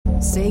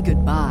Say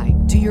goodbye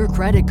to your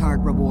credit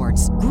card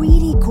rewards.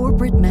 Greedy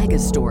corporate mega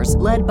stores,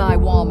 led by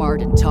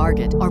Walmart and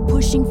Target, are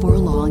pushing for a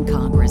law in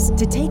Congress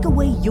to take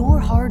away your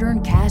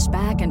hard-earned cash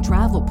back and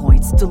travel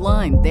points to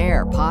line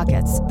their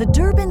pockets. The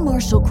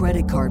Durbin-Marshall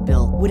credit card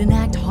bill would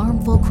enact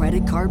harmful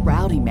credit card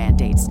routing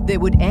mandates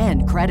that would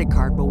end credit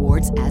card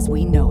rewards as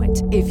we know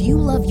it. If you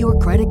love your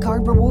credit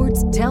card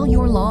rewards, tell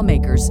your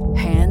lawmakers,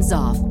 hands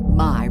off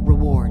my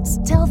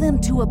rewards. Tell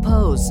them to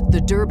oppose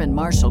the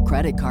Durbin-Marshall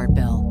credit card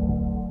bill.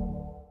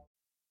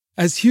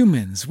 As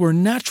humans, we're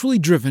naturally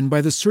driven by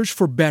the search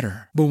for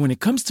better. But when it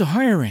comes to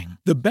hiring,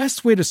 the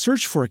best way to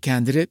search for a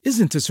candidate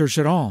isn't to search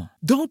at all.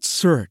 Don't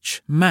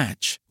search,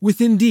 match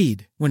with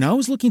Indeed. When I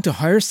was looking to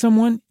hire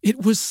someone,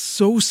 it was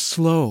so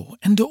slow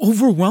and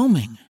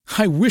overwhelming.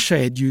 I wish I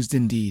had used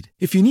Indeed.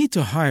 If you need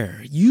to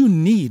hire, you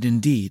need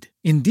Indeed.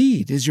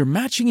 Indeed is your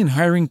matching and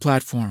hiring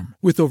platform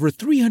with over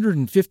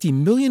 350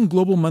 million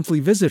global monthly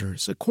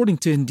visitors, according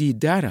to Indeed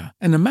data,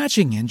 and a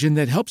matching engine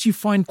that helps you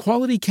find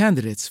quality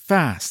candidates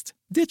fast.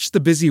 Ditch the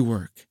busy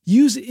work.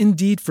 Use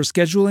Indeed for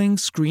scheduling,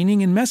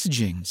 screening, and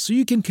messaging so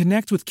you can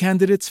connect with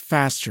candidates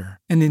faster.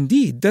 And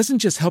Indeed doesn't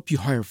just help you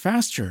hire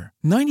faster.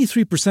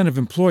 93% of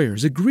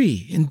employers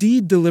agree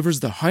Indeed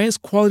delivers the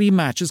highest quality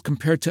matches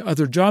compared to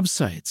other job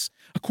sites,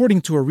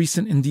 according to a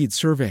recent Indeed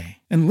survey.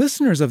 And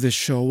listeners of this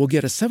show will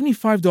get a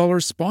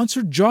 $75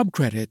 sponsored job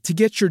credit to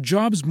get your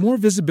jobs more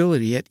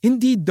visibility at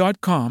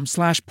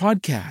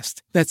Indeed.com/podcast.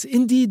 That's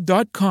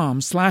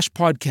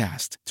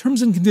Indeed.com/podcast.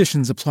 Terms and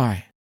conditions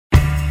apply.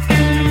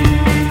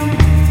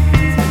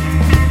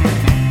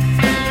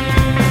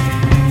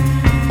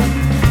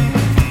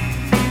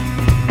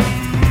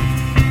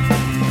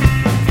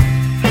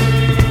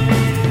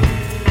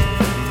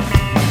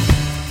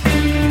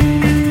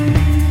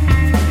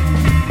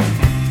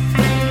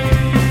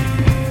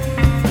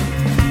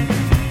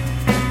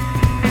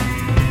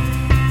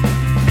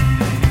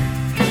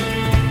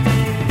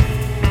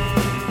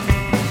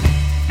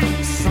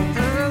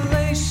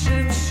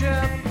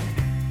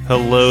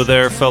 Hello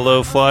there,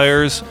 fellow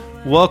flyers.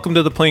 Welcome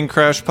to the Plane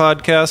Crash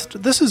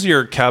Podcast. This is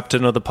your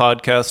captain of the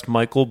podcast,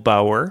 Michael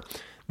Bauer.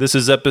 This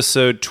is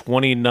episode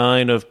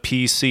 29 of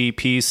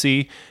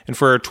PCPC, and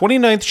for our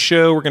 29th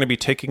show, we're going to be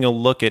taking a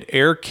look at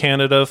Air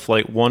Canada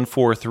Flight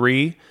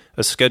 143,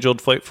 a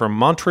scheduled flight from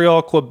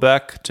Montreal,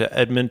 Quebec to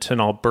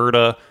Edmonton,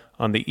 Alberta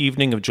on the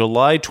evening of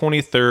July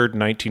 23rd,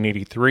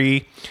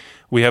 1983.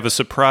 We have a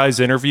surprise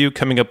interview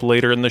coming up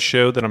later in the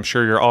show that I'm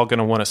sure you're all going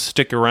to want to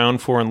stick around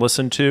for and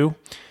listen to.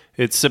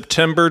 It's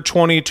September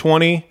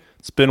 2020.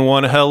 It's been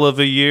one hell of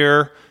a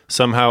year.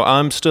 Somehow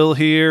I'm still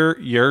here.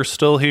 You're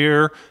still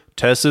here.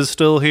 Tess is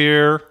still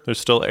here. There's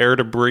still air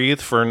to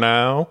breathe for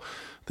now. I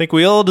think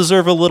we all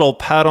deserve a little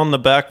pat on the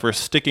back for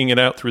sticking it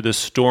out through this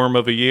storm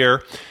of a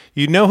year.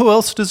 You know who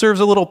else deserves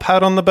a little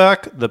pat on the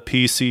back? The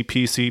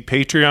PCPC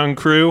Patreon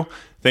crew.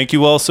 Thank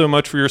you all so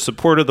much for your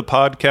support of the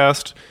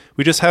podcast.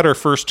 We just had our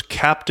first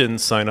captain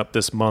sign up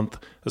this month.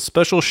 A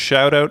special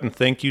shout out and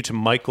thank you to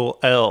Michael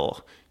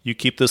L. You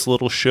keep this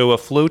little show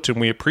afloat, and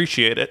we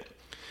appreciate it.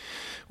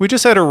 We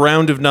just had a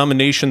round of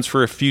nominations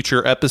for a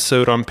future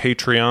episode on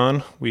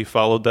Patreon. We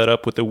followed that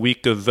up with a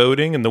week of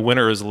voting, and the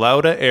winner is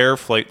Lauda Air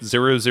Flight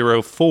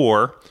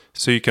 004,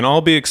 so you can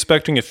all be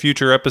expecting a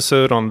future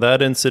episode on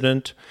that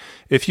incident.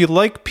 If you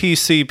like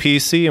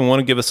PCPC and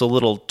want to give us a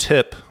little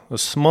tip, a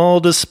small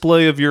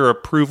display of your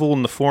approval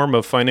in the form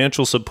of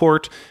financial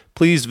support,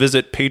 please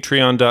visit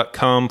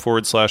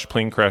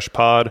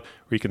patreon.com/planecrashpod, where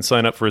you can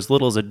sign up for as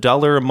little as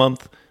 $1 a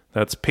month.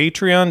 That's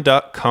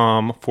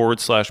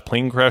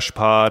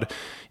patreon.com/planecrashpod.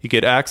 You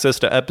get access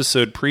to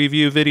episode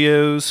preview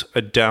videos,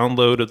 a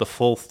download of the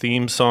full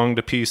theme song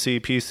to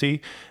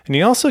PCPC, and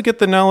you also get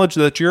the knowledge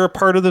that you're a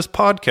part of this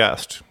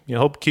podcast. You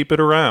help keep it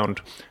around.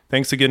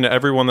 Thanks again to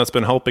everyone that's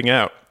been helping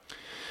out.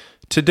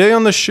 Today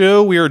on the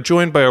show, we are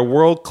joined by a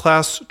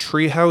world-class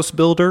treehouse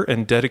builder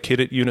and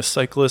dedicated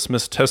unicyclist,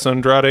 Miss Tess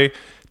Andrade.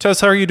 Tess,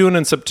 how are you doing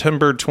in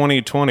September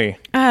 2020?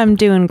 I'm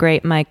doing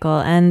great, Michael,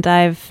 and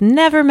I've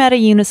never met a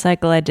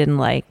unicycle I didn't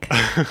like.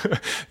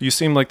 You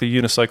seem like the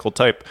unicycle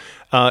type.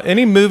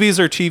 Any movies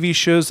or TV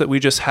shows that we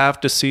just have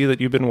to see that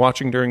you've been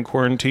watching during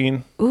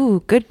quarantine?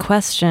 Ooh, good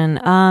question.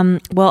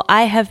 Well,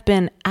 I have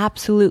been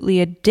absolutely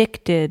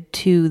addicted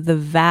to The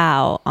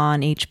Vow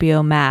on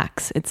HBO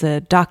Max. It's a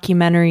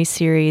documentary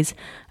series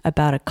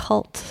about a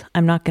cult.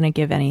 I'm not going to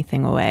give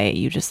anything away.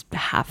 You just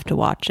have to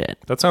watch it.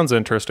 That sounds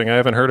interesting. I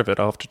haven't heard of it.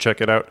 I'll have to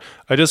check it out.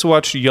 I just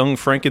watched Young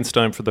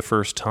Frankenstein for the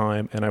first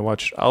time, and I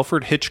watched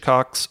Alfred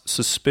Hitchcock's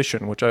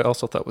Suspicion, which I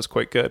also thought was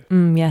quite good.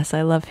 Yes,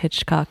 I love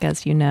Hitchcock,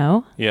 as you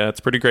know. Yeah, it's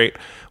pretty great.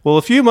 Well,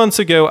 a few months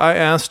ago, I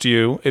asked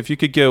you if you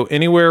could go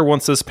anywhere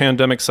once this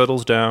pandemic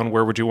settles down,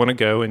 where would you want to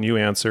go? And you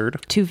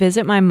answered, to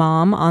visit my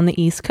mom on the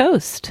East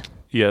Coast.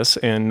 Yes,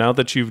 and now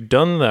that you've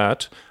done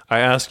that, I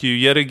ask you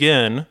yet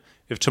again,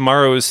 if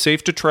tomorrow is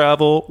safe to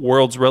travel,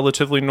 world's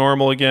relatively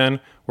normal again,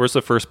 where's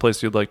the first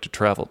place you'd like to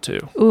travel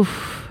to?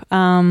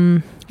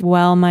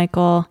 Well,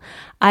 Michael,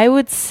 I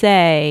would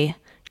say,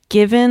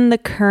 given the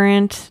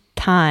current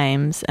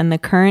times and the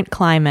current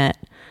climate,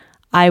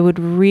 I would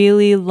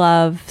really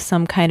love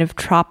some kind of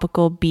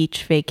tropical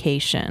beach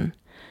vacation.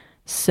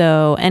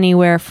 So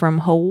anywhere from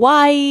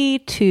Hawaii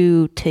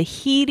to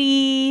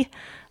Tahiti,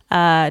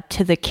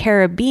 to the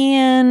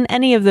Caribbean,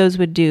 any of those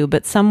would do,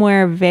 but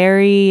somewhere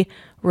very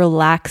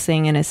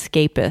relaxing and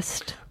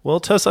escapist. Well,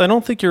 Tess, I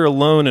don't think you're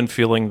alone in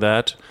feeling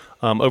that.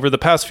 Over the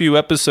past few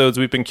episodes,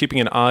 we've been keeping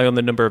an eye on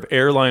the number of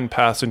airline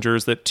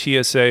passengers that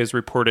TSA is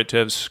reported to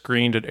have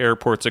screened at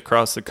airports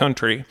across the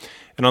country.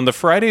 And on the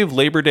Friday of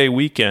Labor Day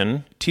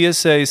weekend,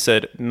 TSA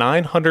said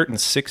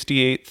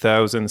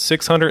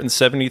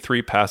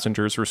 968,673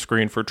 passengers were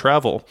screened for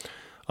travel.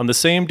 On the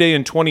same day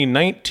in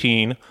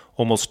 2019,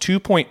 almost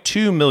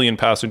 2.2 million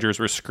passengers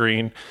were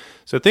screened.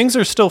 So things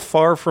are still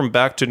far from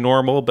back to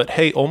normal, but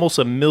hey, almost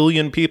 1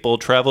 million people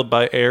traveled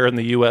by air in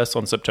the U.S.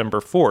 on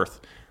September 4th.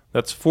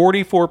 That's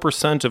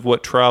 44% of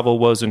what travel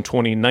was in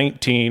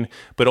 2019,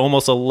 but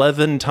almost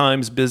 11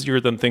 times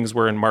busier than things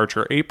were in March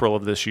or April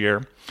of this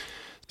year.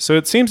 So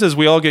it seems as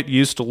we all get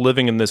used to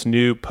living in this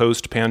new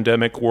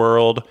post-pandemic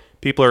world,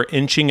 people are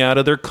inching out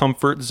of their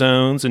comfort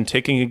zones and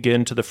taking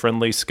again to the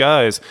friendly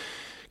skies.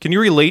 Can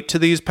you relate to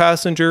these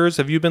passengers?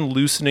 Have you been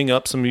loosening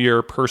up some of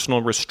your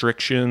personal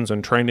restrictions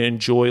and trying to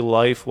enjoy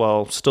life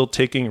while still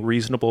taking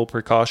reasonable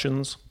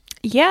precautions?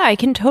 Yeah, I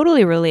can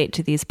totally relate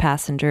to these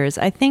passengers.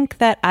 I think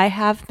that I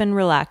have been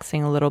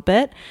relaxing a little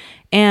bit,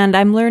 and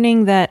I'm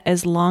learning that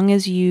as long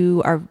as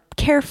you are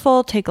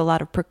careful, take a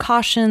lot of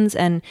precautions,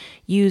 and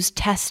use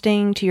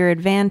testing to your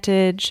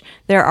advantage,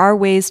 there are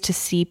ways to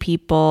see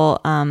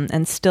people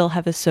and still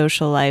have a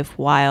social life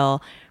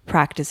while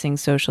practicing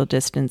social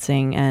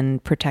distancing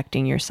and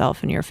protecting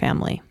yourself and your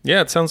family. Yeah,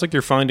 it sounds like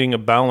you're finding a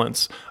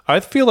balance. I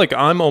feel like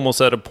I'm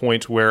almost at a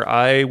point where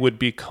I would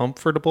be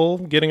comfortable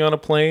getting on a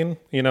plane.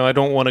 You know, I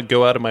don't want to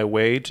go out of my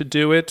way to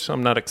do it.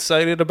 I'm not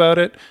excited about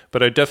it,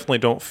 but I definitely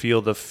don't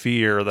feel the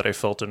fear that I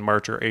felt in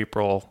March or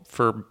April,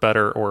 for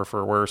better or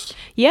for worse.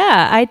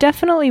 Yeah, I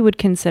definitely would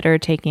consider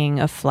taking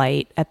a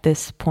flight at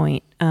this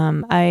point.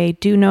 I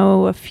do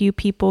know a few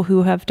people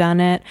who have done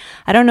it.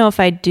 I don't know if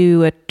I'd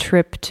do a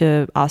trip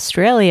to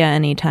Australia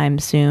anytime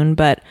soon,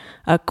 but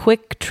a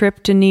quick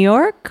trip to New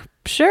York?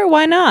 Sure,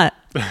 why not?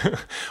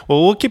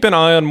 Well, we'll keep an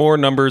eye on more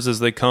numbers as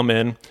they come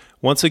in.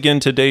 Once again,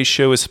 today's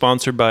show is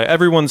sponsored by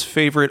everyone's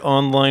favorite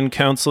online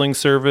counseling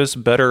service,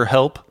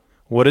 BetterHelp.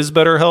 What is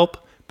BetterHelp?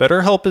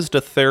 BetterHelp is to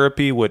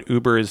therapy what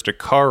Uber is to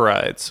car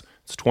rides.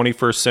 It's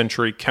 21st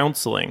century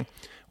counseling.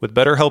 With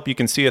BetterHelp, you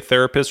can see a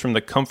therapist from the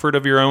comfort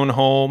of your own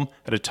home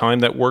at a time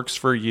that works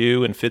for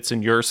you and fits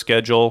in your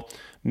schedule.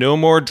 No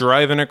more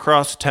driving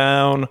across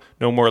town,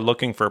 no more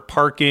looking for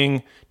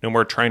parking, no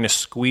more trying to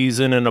squeeze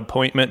in an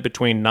appointment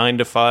between 9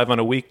 to 5 on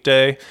a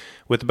weekday.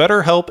 With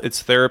BetterHelp,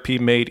 it's therapy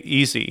made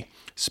easy.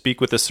 Speak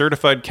with a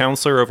certified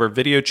counselor over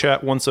video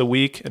chat once a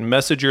week and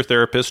message your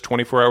therapist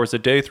 24 hours a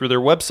day through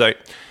their website.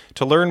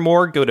 To learn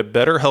more, go to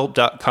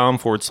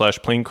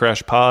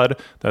betterhelp.com/planecrashpod.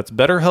 That's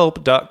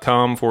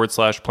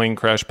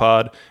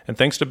betterhelp.com/planecrashpod. And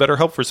thanks to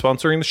BetterHelp for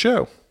sponsoring the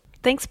show.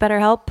 Thanks,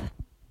 BetterHelp.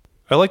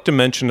 I like to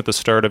mention at the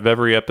start of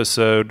every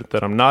episode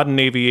that I'm not an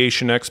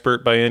aviation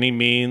expert by any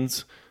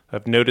means.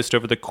 I've noticed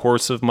over the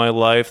course of my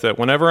life that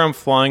whenever I'm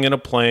flying in a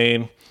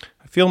plane,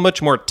 I feel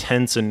much more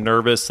tense and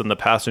nervous than the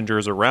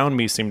passengers around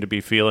me seem to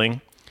be feeling.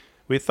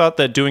 We thought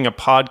that doing a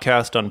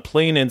podcast on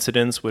plane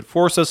incidents would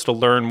force us to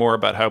learn more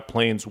about how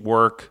planes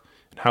work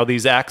and how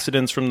these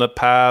accidents from the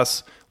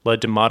past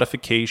led to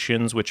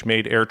modifications which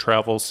made air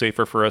travel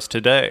safer for us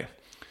today.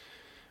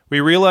 We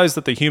realized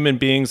that the human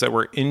beings that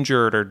were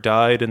injured or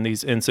died in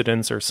these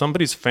incidents are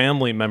somebody's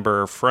family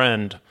member or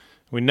friend.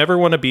 We never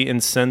want to be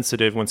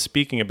insensitive when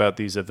speaking about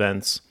these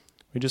events.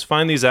 We just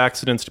find these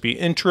accidents to be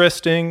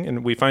interesting,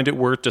 and we find it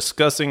worth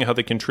discussing how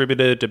they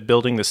contributed to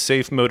building the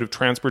safe mode of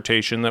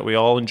transportation that we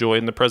all enjoy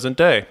in the present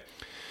day.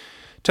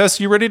 Tess,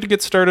 you ready to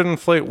get started on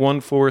Flight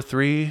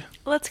 143?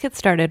 Let's get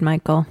started,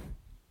 Michael.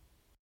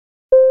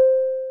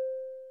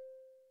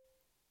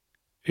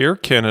 Air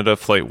Canada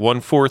Flight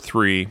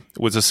 143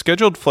 was a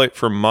scheduled flight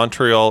from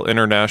Montreal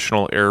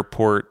International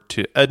Airport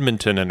to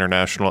Edmonton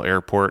International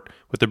Airport,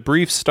 with a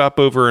brief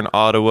stopover in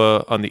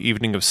Ottawa on the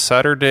evening of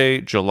Saturday,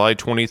 July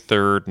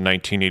 23,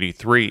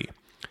 1983.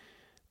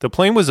 The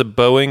plane was a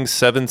Boeing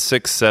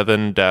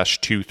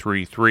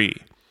 767-233.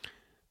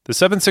 The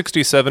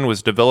 767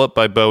 was developed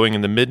by Boeing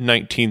in the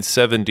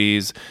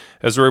mid-1970s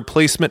as a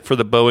replacement for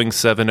the Boeing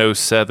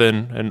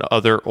 707 and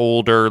other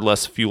older,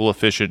 less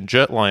fuel-efficient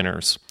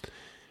jetliners.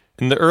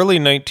 In the early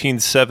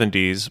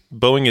 1970s,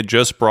 Boeing had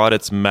just brought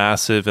its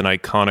massive and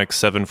iconic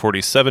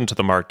 747 to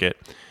the market,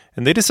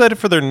 and they decided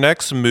for their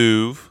next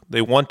move,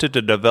 they wanted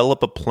to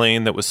develop a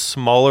plane that was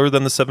smaller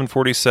than the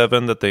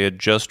 747 that they had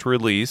just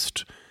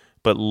released,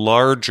 but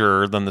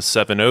larger than the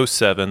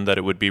 707 that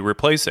it would be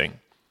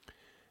replacing.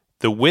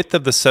 The width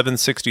of the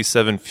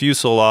 767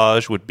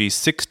 fuselage would be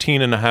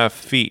 16.5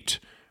 feet,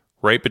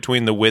 right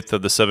between the width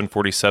of the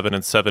 747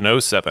 and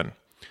 707.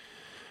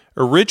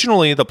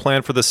 Originally, the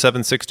plan for the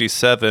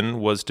 767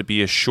 was to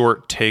be a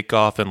short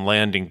takeoff and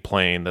landing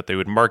plane that they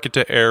would market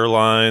to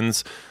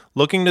airlines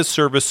looking to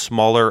service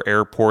smaller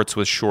airports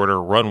with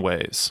shorter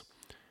runways.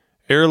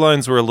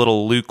 airlines were a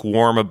little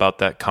lukewarm about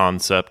that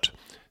concept,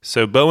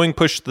 so Boeing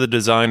pushed the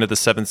design of the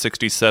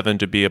 767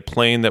 to be a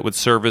plane that would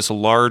service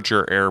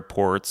larger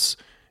airports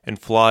and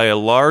fly a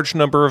large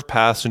number of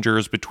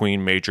passengers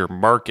between major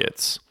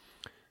markets.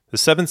 The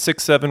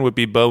 767 would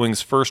be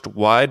Boeing's first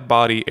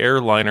wide-body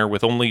airliner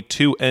with only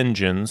 2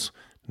 engines,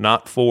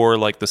 not 4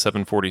 like the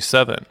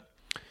 747.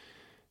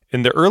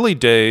 In the early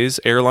days,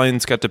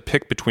 airlines got to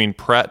pick between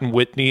Pratt &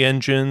 Whitney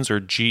engines or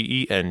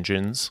GE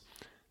engines.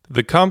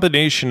 The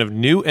combination of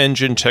new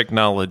engine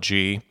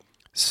technology,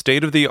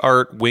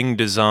 state-of-the-art wing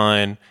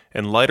design,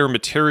 and lighter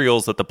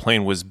materials that the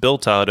plane was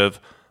built out of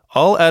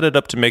all added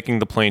up to making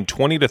the plane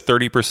 20 to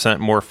 30%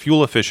 more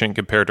fuel efficient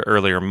compared to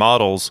earlier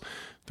models.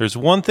 There's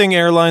one thing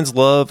airlines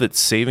love, it's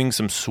saving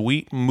some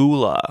sweet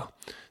moolah.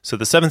 So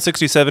the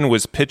 767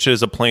 was pitched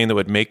as a plane that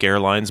would make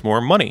airlines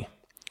more money.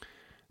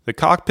 The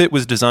cockpit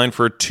was designed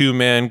for a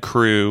 2-man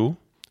crew.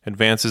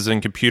 Advances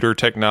in computer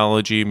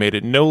technology made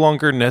it no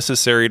longer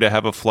necessary to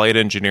have a flight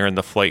engineer in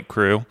the flight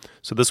crew,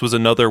 so this was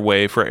another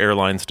way for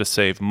airlines to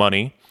save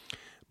money.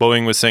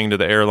 Boeing was saying to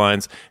the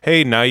airlines,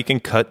 hey, now you can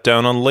cut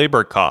down on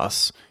labor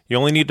costs. You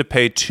only need to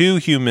pay 2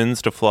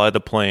 humans to fly the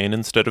plane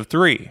instead of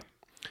 3.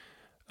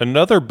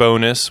 Another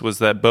bonus was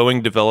that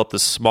Boeing developed the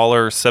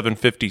smaller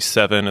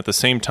 757 at the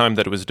same time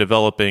that it was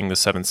developing the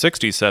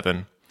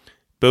 767.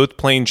 Both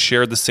planes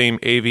shared the same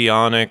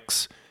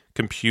avionics,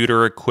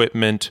 computer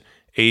equipment,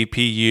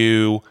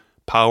 APU,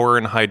 power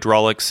and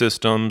hydraulic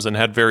systems, and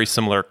had very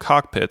similar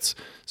cockpits.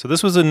 So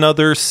this was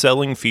another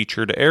selling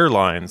feature to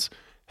airlines.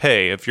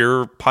 Hey, if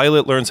your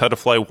pilot learns how to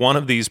fly one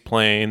of these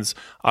planes,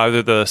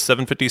 either the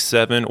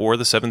 757 or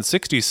the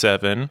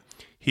 767,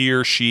 he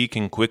or she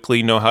can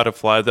quickly know how to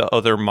fly the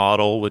other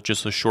model with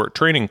just a short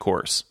training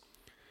course.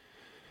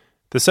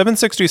 The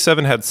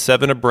 767 had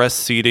 7 abreast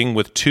seating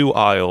with 2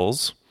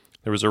 aisles.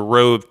 There was a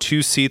row of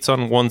 2 seats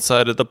on one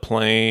side of the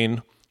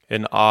plane,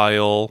 an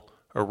aisle,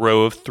 a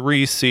row of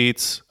 3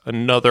 seats,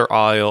 another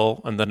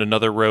aisle, and then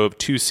another row of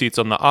 2 seats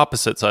on the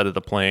opposite side of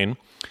the plane.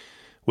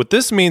 What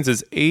this means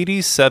is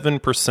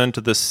 87%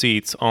 of the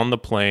seats on the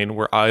plane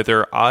were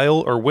either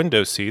aisle or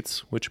window seats,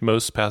 which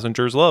most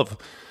passengers love.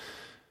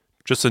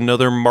 Just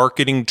another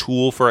marketing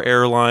tool for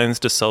airlines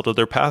to sell to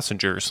their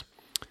passengers.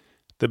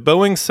 The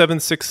Boeing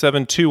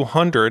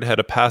 767-200 had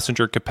a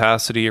passenger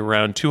capacity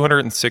around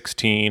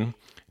 216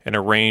 and a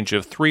range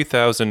of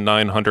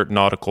 3,900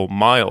 nautical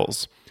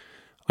miles.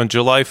 On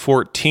July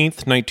 14,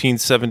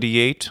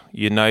 1978,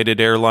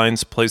 United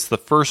Airlines placed the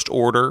first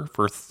order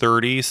for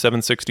 30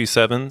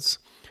 767s.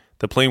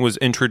 The plane was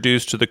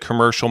introduced to the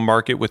commercial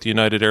market with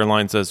United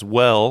Airlines as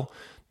well.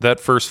 That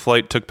first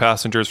flight took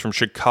passengers from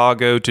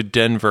Chicago to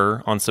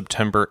Denver on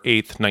September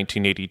 8,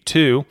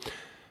 1982.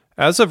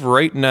 As of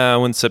right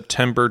now, in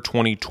September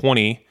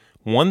 2020,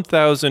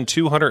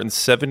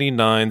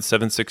 1,279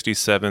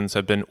 767s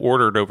have been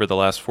ordered over the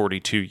last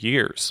 42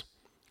 years.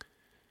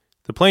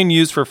 The plane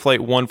used for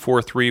Flight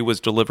 143 was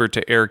delivered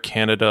to Air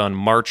Canada on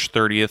March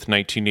 30th,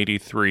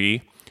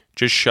 1983,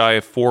 just shy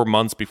of 4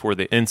 months before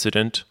the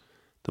incident.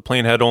 The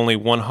plane had only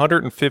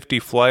 150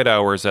 flight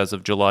hours as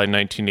of July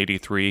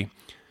 1983,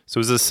 so it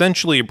was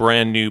essentially a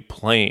brand new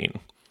plane.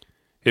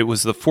 It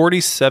was the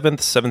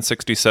 47th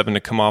 767 to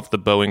come off the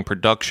Boeing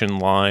production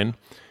line.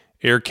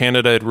 Air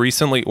Canada had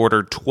recently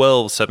ordered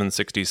 12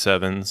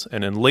 767s,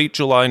 and in late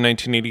July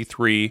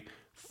 1983,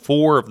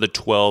 4 of the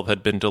 12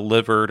 had been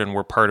delivered and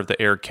were part of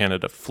the Air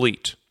Canada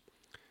fleet.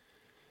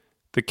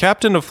 The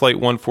captain of Flight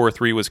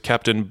 143 was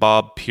Captain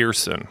Bob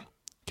Pearson.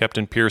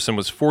 Captain Pearson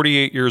was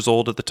 48 years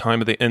old at the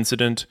time of the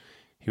incident.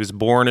 He was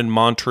born in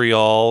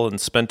Montreal and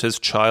spent his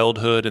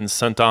childhood in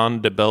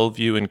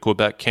Sainte-Anne-de-Bellevue in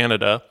Quebec,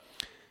 Canada.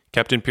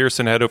 Captain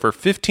Pearson had over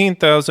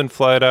 15,000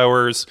 flight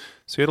hours,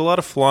 so he had a lot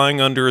of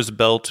flying under his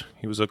belt.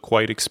 He was a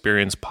quite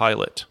experienced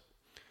pilot.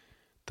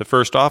 The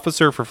first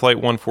officer for Flight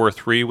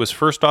 143 was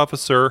First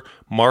Officer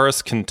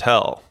Maurice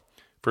Quintal.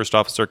 First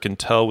Officer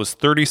Quintal was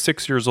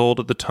 36 years old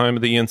at the time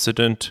of the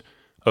incident.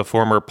 A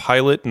former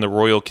pilot in the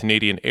Royal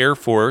Canadian Air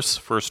Force,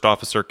 First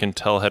Officer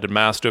Quintal had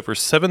amassed over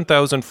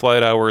 7,000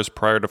 flight hours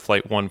prior to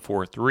Flight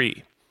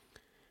 143.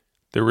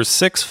 There were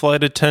 6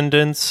 flight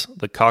attendants,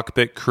 the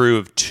cockpit crew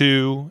of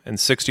 2, and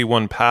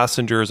 61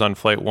 passengers on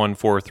Flight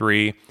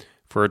 143,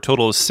 for a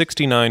total of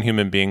 69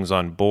 human beings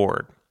on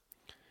board.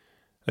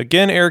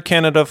 Again, Air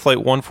Canada Flight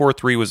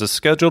 143 was a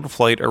scheduled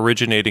flight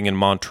originating in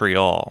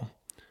Montreal.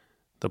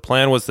 The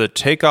plan was to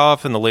take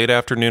off in the late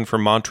afternoon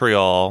from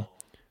Montreal,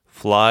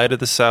 fly to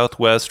the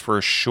southwest for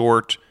a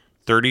short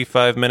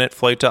 35-minute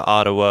flight to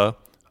Ottawa.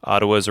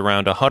 Ottawa is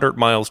around 100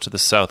 miles to the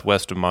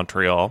southwest of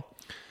Montreal.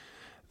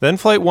 Then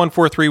Flight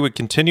 143 would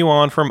continue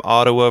on from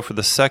Ottawa for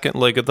the second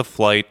leg of the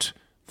flight,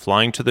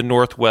 flying to the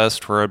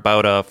northwest for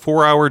about a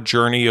 4-hour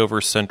journey over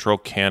central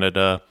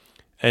Canada,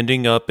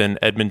 ending up in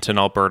Edmonton,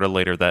 Alberta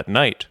later that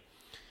night.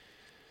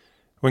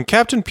 When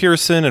Captain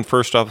Pearson and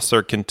First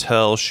Officer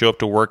Quintal show up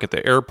to work at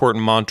the airport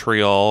in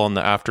Montreal on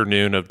the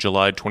afternoon of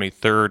July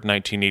 23,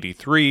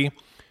 1983,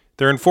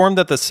 they're informed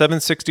that the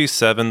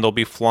 767 they'll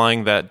be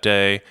flying that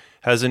day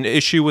has an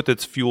issue with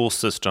its fuel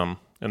system.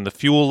 and the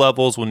fuel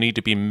levels will need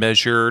to be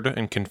measured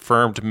and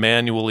confirmed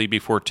manually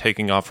before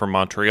taking off from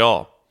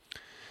Montreal.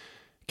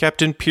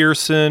 Captain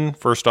Pearson,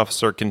 First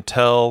Officer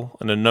Quintal,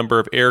 and a number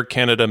of Air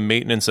Canada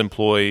maintenance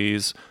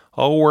employees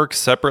all work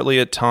separately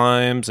at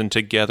times and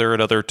together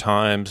at other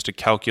times to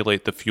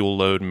calculate the fuel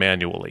load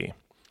manually.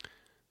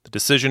 The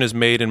decision is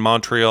made in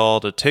Montreal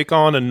to take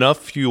on enough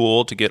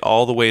fuel to get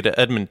all the way to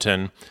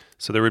Edmonton,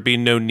 so there would be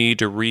no need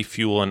to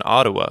refuel in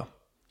Ottawa.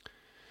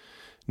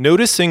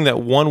 Noticing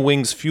that one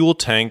wing's fuel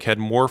tank had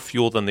more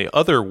fuel than the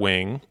other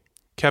wing,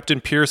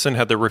 Captain Pearson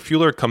had the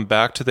refueler come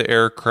back to the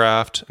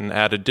aircraft and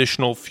add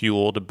additional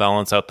fuel to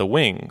balance out the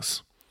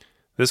wings.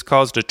 This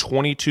caused a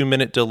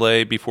 22-minute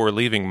delay before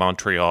leaving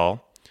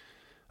Montreal.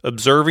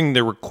 Observing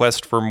the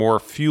request for more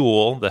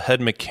fuel, the head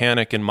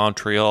mechanic in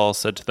Montreal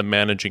said to the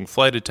managing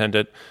flight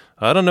attendant,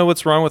 "I don't know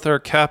what's wrong with our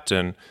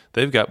captain.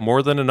 They've got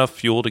more than enough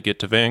fuel to get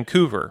to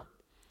Vancouver."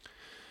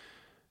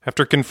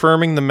 After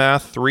confirming the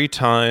math 3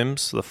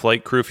 times, the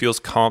flight crew feels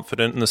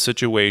confident in the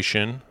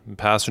situation, and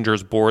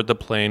passengers board the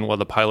plane while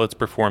the pilots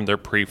perform their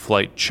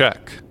pre-flight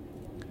check.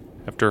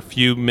 After a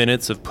few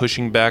minutes of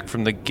pushing back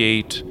from the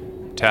gate,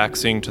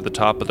 taxiing to the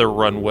top of the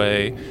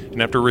runway,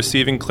 and after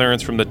receiving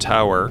clearance from the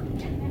tower,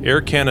 Air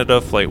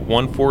Canada Flight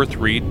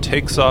 143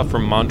 takes off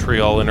from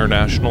Montreal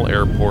International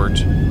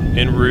Airport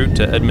en route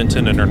to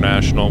Edmonton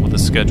International with a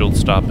scheduled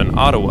stop in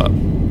Ottawa.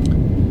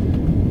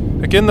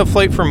 Again, the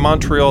flight from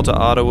Montreal to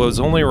Ottawa was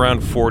only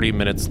around 40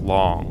 minutes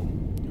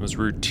long. It was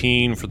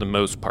routine for the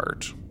most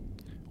part.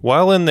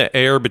 While in the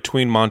air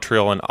between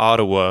Montreal and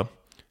Ottawa,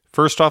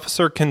 First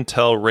Officer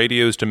Quintal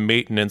radios to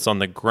maintenance on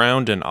the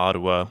ground in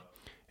Ottawa,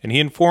 and he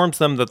informs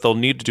them that they'll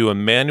need to do a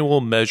manual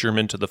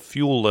measurement of the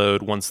fuel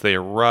load once they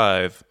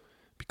arrive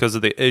because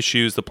of the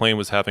issues the plane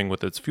was having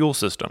with its fuel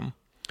system.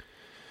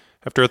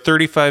 After a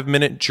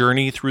 35-minute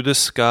journey through the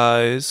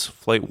skies,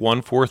 Flight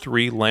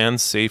 143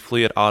 lands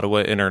safely at Ottawa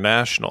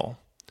International.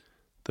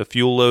 The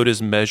fuel load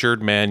is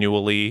measured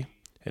manually,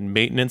 and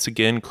maintenance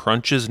again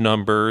crunches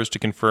numbers to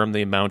confirm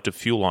the amount of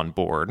fuel on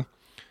board.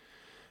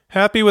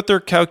 Happy with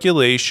their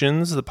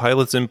calculations, the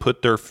pilots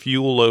input their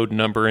fuel load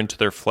number into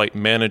their flight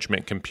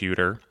management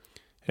computer,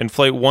 and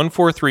Flight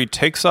 143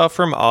 takes off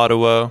from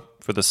Ottawa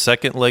for the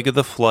second leg of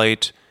the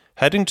flight,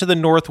 heading to the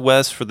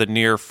northwest for the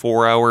near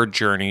 4-hour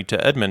journey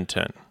to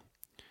Edmonton.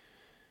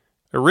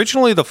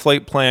 Originally, the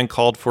flight plan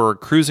called for a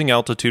cruising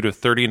altitude of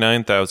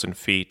 39,000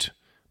 feet,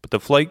 but the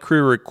flight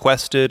crew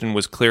requested and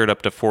was cleared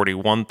up to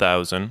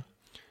 41,000.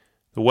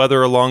 The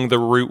weather along the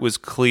route was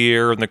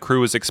clear, and the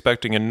crew was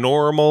expecting a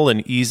normal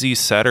and easy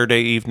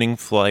Saturday evening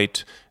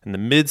flight in the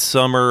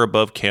midsummer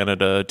above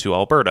Canada to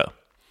Alberta.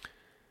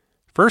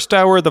 First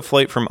hour of the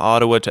flight from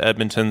Ottawa to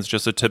Edmonton is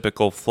just a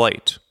typical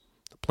flight.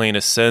 The plane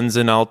ascends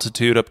in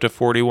altitude up to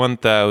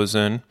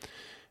 41,000,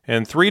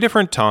 and 3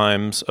 different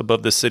times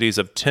above the cities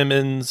of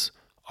Timmins,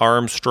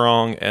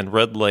 Armstrong, and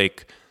Red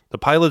Lake, the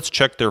pilots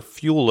check their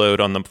fuel load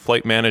on the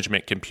flight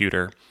management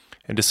computer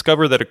and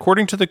discover that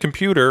according to the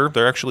computer,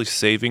 they're actually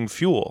saving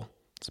fuel.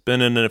 It's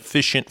been an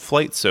efficient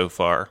flight so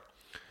far.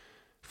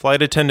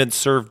 Flight attendants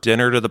serve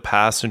dinner to the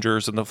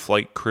passengers and the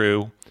flight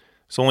crew.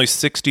 There's only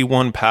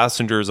 61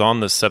 passengers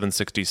on this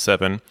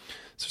 767,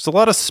 so there's a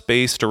lot of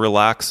space to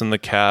relax in the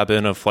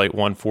cabin of Flight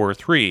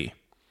 143.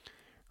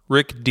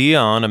 Rick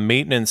Dion, a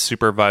maintenance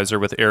supervisor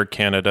with Air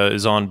Canada,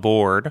 is on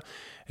board,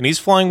 and he's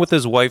flying with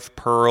his wife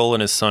Pearl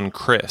and his son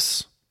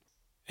Chris.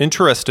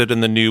 Interested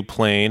in the new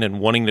plane and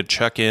wanting to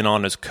check in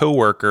on his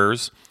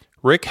co-workers,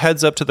 Rick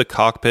heads up to the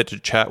cockpit to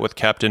chat with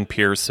Captain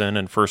Pearson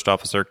and First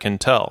Officer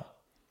Quintal.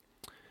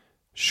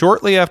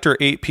 Shortly after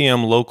 8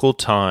 p.m. local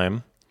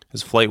time,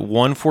 as Flight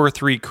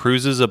 143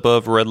 cruises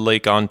above Red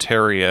Lake,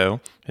 Ontario,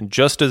 and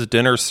just as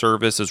dinner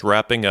service is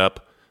wrapping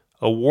up,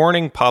 a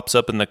warning pops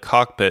up in the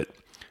cockpit,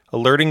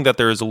 alerting that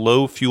there is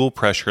low fuel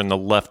pressure in the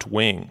left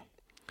wing.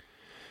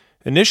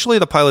 Initially,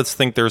 the pilots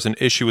think there's an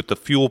issue with the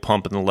fuel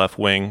pump in the left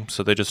wing,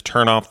 so they just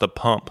turn off the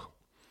pump.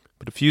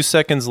 But a few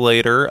seconds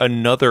later,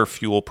 another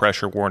fuel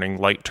pressure warning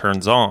light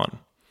turns on.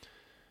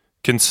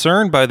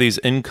 Concerned by these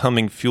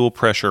incoming fuel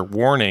pressure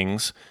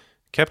warnings,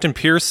 Captain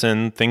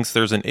Pearson thinks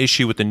there's an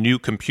issue with the new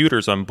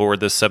computers on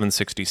board the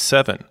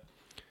 767.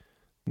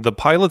 The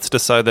pilots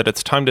decide that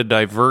it's time to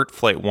divert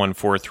Flight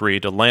 143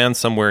 to land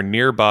somewhere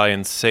nearby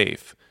and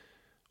safe.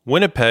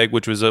 Winnipeg,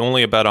 which was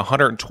only about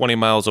 120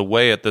 miles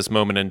away at this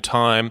moment in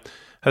time,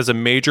 has a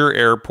major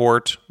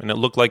airport, and it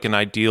looked like an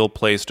ideal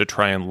place to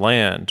try and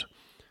land.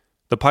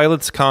 The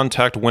pilots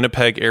contact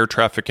Winnipeg Air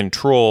Traffic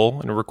Control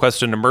and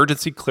request an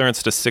emergency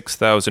clearance to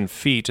 6,000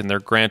 feet, and they're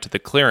granted the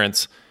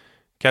clearance.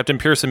 Captain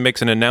Pearson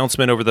makes an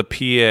announcement over the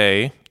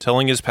PA,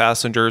 telling his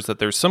passengers that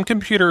there's some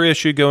computer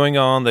issue going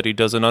on that he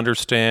doesn't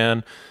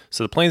understand,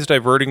 so the plane's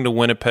diverting to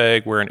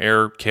Winnipeg, where an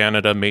Air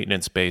Canada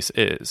maintenance base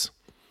is.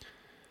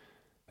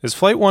 As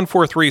Flight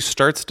 143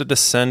 starts to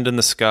descend in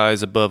the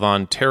skies above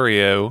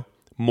Ontario,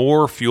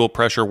 more fuel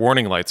pressure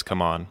warning lights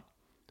come on.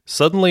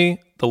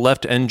 Suddenly, the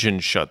left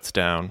engine shuts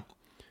down.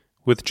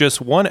 With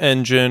just one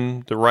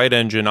engine, the right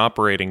engine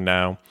operating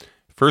now,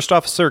 First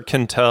Officer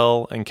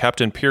Quintel and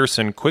Captain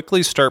Pearson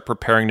quickly start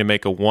preparing to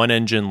make a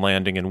one-engine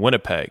landing in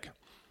Winnipeg.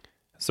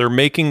 As they're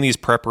making these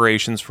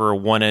preparations for a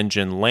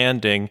one-engine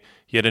landing,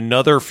 yet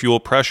another fuel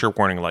pressure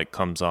warning light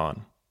comes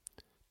on.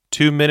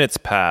 2 minutes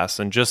pass,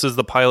 and just as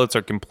the pilots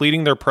are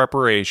completing their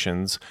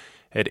preparations,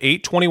 at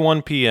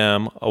 8:21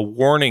 p.m., a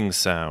warning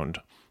sound,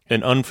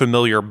 an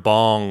unfamiliar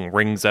bong,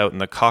 rings out in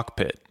the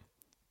cockpit.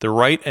 The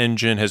right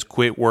engine has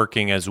quit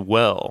working as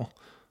well.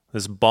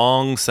 This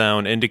bong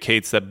sound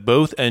indicates that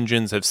both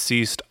engines have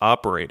ceased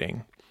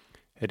operating.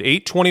 At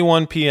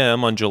 8:21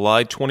 p.m. on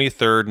July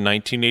 23,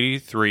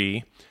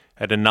 1983,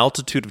 at an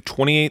altitude of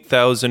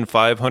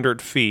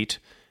 28,500 feet,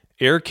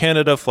 Air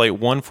Canada Flight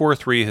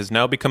 143 has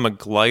now become a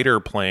glider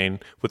plane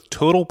with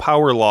total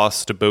power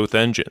loss to both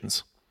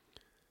engines.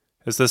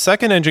 As the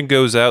second engine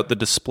goes out, the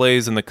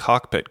displays in the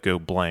cockpit go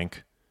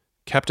blank.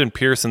 Captain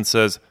Pearson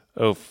says,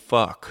 "Oh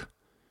fuck."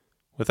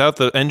 Without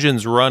the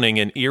engines running,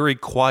 an eerie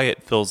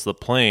quiet fills the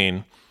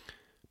plane.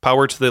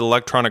 Power to the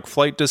electronic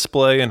flight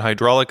display and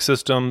hydraulic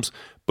systems,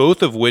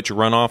 both of which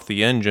run off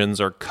the engines,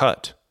 are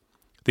cut.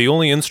 The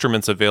only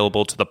instruments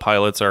available to the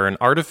pilots are an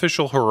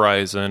artificial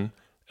horizon,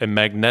 a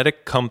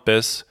magnetic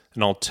compass,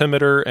 an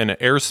altimeter, and an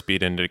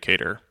airspeed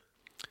indicator.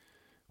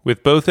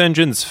 With both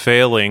engines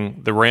failing,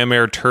 the ram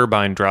air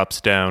turbine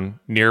drops down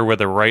near where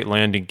the right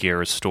landing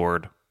gear is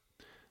stored.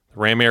 The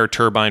ram air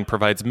turbine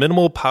provides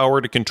minimal power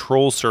to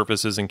control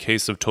surfaces in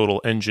case of total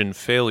engine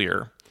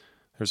failure.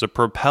 There's a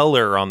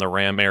propeller on the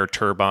ram air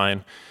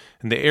turbine,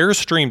 and the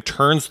airstream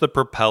turns the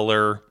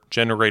propeller,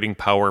 generating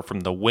power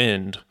from the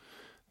wind.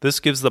 This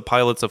gives the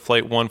pilots of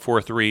Flight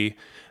 143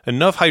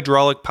 enough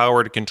hydraulic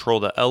power to control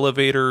the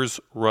elevators,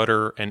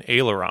 rudder, and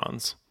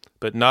ailerons,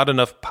 but not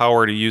enough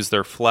power to use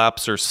their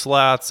flaps or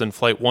slats, and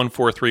Flight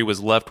 143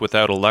 was left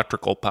without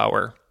electrical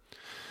power.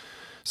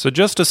 So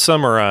just to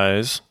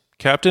summarize,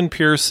 Captain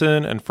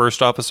Pearson and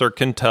First Officer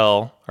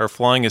Quintel are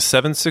flying a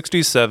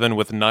 767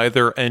 with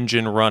neither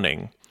engine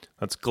running.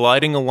 That's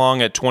gliding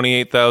along at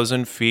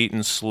 28,000 feet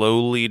and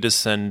slowly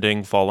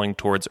descending, falling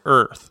towards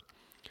Earth.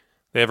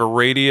 They have a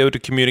radio to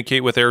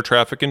communicate with air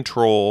traffic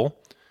control,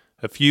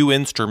 a few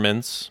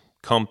instruments,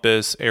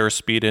 compass,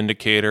 airspeed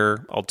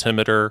indicator,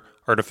 altimeter,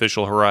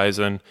 artificial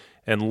horizon,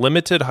 and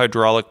limited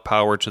hydraulic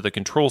power to the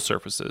control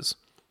surfaces.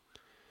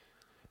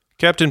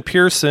 Captain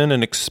Pearson,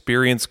 an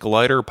experienced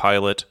glider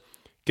pilot,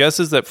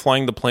 guesses that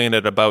flying the plane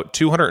at about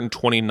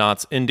 220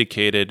 knots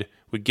indicated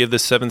would give the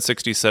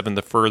 767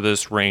 the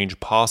furthest range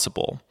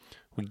possible,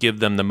 would give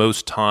them the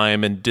most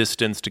time and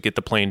distance to get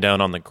the plane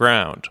down on the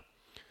ground.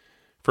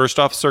 First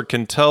Officer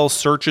Quintel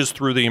searches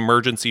through the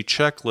emergency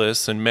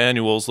checklists and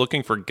manuals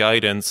looking for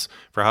guidance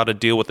for how to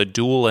deal with a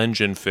dual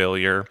engine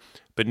failure,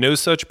 but no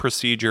such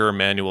procedure or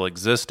manual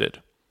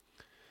existed.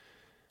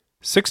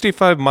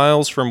 65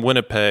 miles from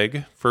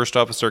Winnipeg, First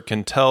Officer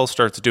Quintel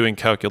starts doing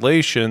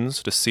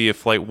calculations to see if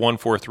Flight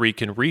 143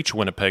 can reach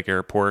Winnipeg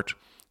Airport,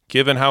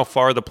 given how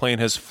far the plane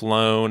has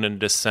flown and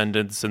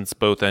descended since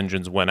both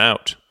engines went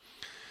out.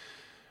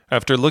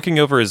 After looking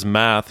over his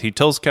math, he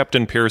tells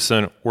Captain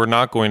Pearson, "We're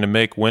not going to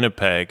make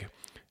Winnipeg,"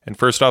 and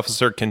First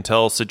Officer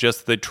Quintel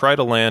suggests they try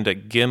to land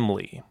at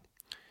Gimli.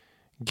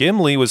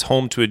 Gimli was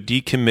home to a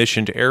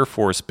decommissioned Air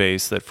Force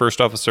base that First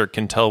Officer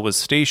Quintel was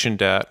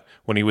stationed at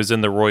when he was in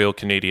the Royal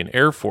Canadian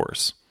Air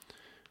Force.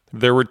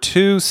 There were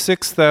two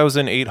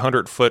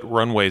 6,800-foot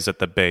runways at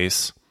the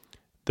base,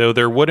 though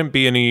there wouldn't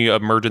be any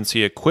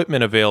emergency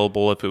equipment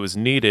available if it was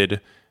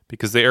needed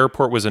because the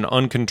airport was an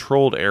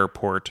uncontrolled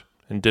airport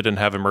and didn't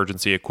have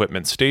emergency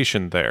equipment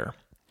stationed there.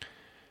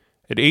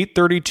 At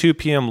 8:32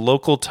 p.m.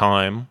 local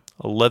time,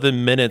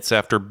 11 minutes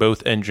after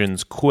both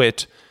engines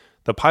quit,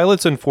 the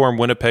pilots inform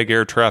Winnipeg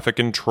Air Traffic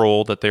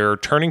Control that they are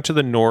turning to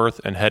the north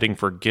and heading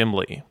for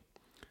Gimli.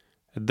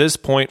 At this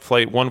point,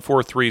 Flight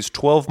 143 is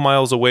 12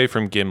 miles away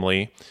from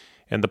Gimli,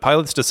 and the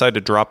pilots decide to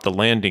drop the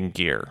landing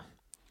gear.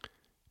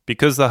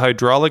 Because the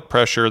hydraulic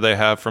pressure they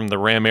have from the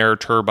ram air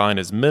turbine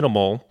is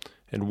minimal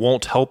and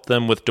won't help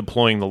them with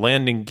deploying the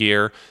landing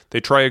gear, they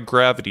try a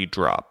gravity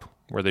drop,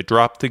 where they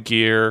drop the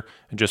gear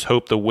and just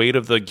hope the weight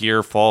of the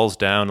gear falls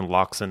down and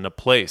locks into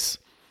place.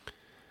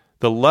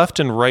 The left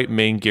and right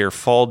main gear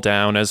fall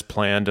down as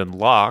planned and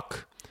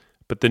lock,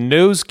 but the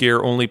nose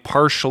gear only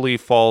partially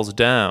falls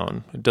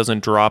down. It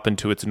doesn't drop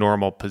into its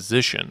normal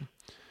position.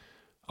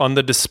 On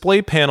the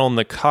display panel in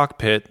the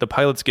cockpit, the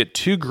pilots get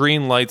two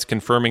green lights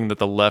confirming that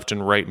the left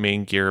and right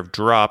main gear have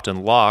dropped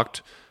and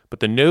locked,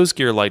 but the nose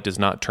gear light does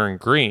not turn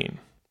green.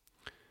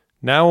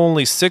 Now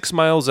only 6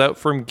 miles out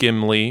from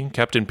Gimli,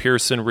 Captain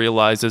Pearson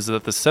realizes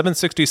that the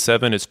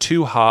 767 is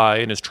too high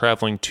and is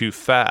traveling too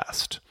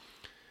fast.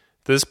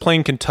 If this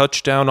plane can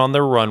touch down on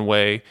the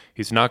runway,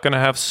 he's not going to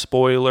have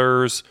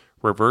spoilers,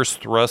 reverse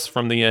thrust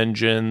from the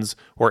engines,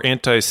 or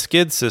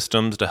anti-skid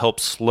systems to help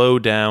slow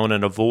down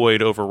and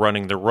avoid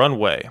overrunning the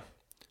runway.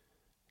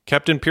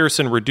 Captain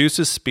Pearson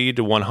reduces speed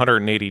to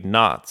 180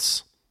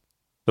 knots.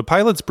 The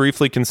pilots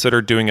briefly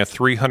considered doing a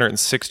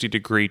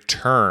 360-degree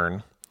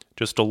turn,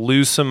 just to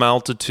lose some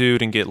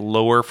altitude and get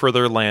lower for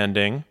their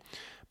landing,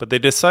 but they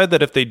decide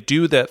that if they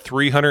do that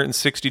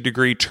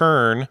 360-degree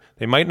turn,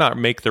 they might not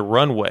make the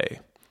runway.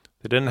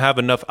 They didn't have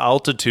enough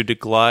altitude to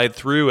glide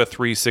through a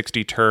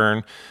 360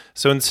 turn,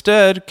 so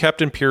instead,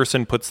 Captain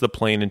Pearson puts the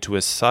plane into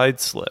a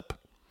side slip.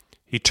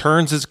 He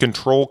turns his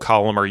control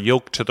column or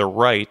yoke to the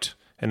right,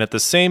 and at the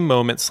same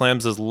moment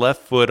slams his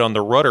left foot on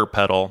the rudder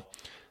pedal.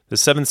 The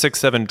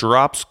 767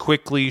 drops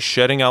quickly,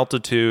 shedding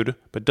altitude,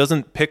 but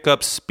doesn't pick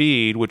up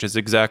speed, which is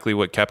exactly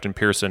what Captain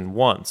Pearson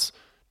wants.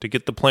 To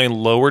get the plane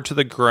lower to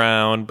the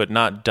ground, but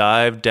not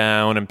dive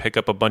down and pick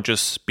up a bunch of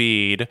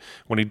speed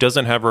when he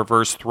doesn't have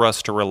reverse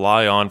thrust to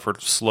rely on for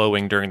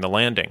slowing during the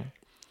landing.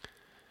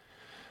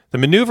 The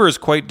maneuver is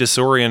quite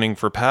disorienting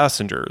for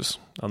passengers.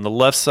 On the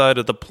left side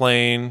of the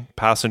plane,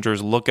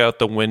 passengers look out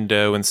the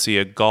window and see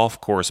a golf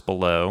course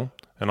below.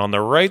 And on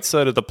the right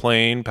side of the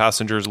plane,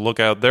 passengers look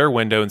out their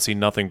window and see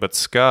nothing but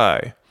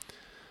sky.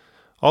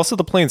 Also,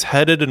 the plane's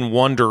headed in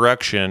one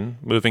direction,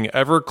 moving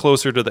ever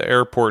closer to the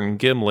airport in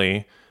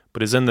Gimli,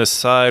 but is in this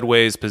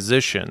sideways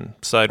position,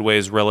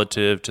 sideways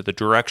relative to the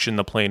direction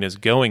the plane is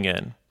going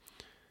in.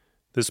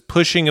 This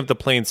pushing of the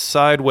plane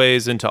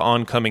sideways into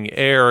oncoming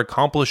air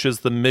accomplishes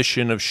the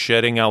mission of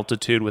shedding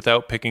altitude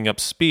without picking up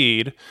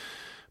speed,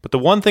 but the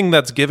one thing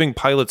that's giving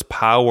pilots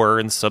power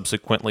and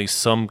subsequently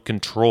some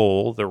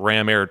control, the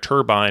ram air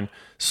turbine,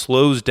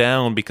 slows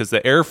down because the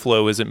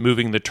airflow isn't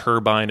moving the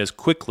turbine as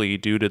quickly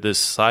due to this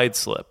side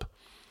slip.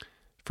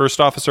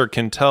 First Officer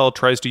Quintel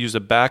tries to use a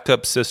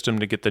backup system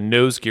to get the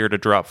nose gear to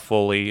drop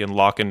fully and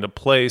lock into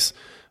place,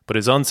 but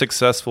is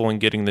unsuccessful in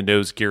getting the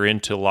nose gear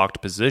into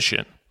locked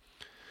position.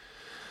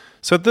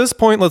 So at this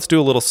point, let's do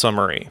a little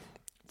summary.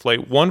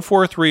 Flight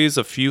 143 is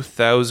a few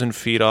thousand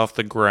feet off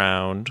the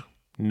ground,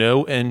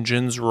 no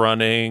engines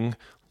running,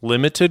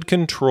 limited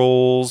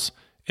controls,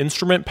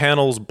 instrument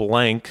panels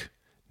blank,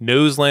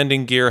 nose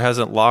landing gear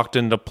hasn't locked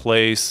into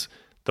place,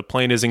 the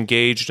plane is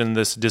engaged in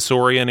this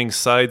disorienting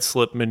side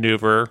slip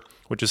maneuver,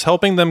 which is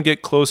helping them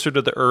get closer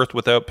to the Earth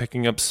without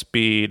picking up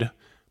speed.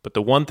 But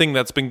the one thing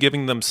that's been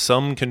giving them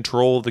some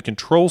control of the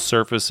control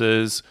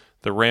surfaces,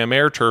 the ram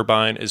air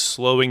turbine, is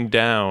slowing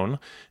down,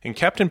 and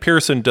Captain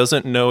Pearson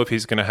doesn't know if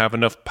he's going to have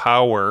enough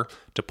power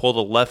to pull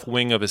the left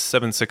wing of his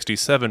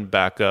 767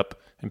 back up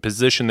and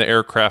position the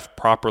aircraft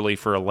properly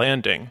for a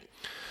landing.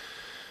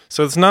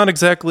 So it's not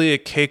exactly a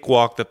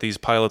cakewalk that these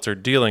pilots are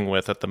dealing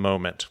with at the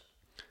moment.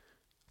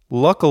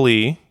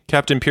 Luckily,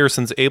 Captain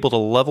Pearson's able to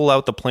level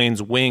out the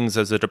plane's wings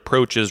as it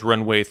approaches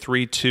runway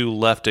 32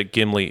 left at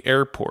Gimli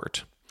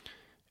Airport.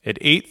 At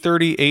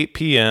 8:38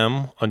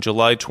 p.m. on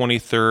July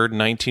 23,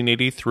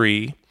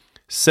 1983,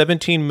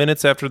 17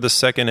 minutes after the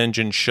second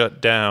engine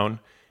shut down,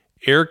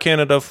 Air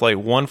Canada Flight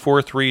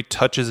 143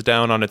 touches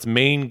down on its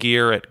main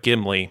gear at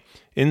Gimli,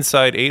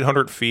 inside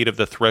 800 feet of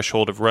the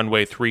threshold of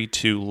runway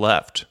 32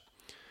 left.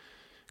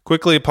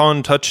 Quickly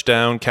upon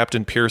touchdown,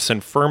 Captain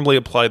Pearson firmly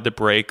applied the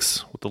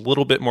brakes with a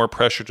little bit more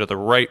pressure to the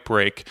right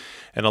brake,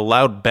 and a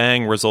loud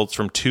bang results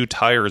from two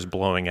tires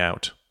blowing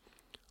out.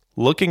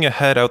 Looking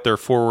ahead out their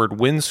forward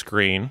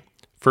windscreen,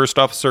 First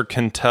Officer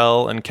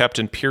Quintel and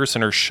Captain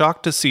Pearson are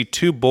shocked to see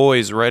two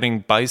boys riding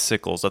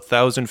bicycles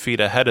 1,000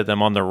 feet ahead of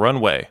them on the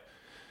runway.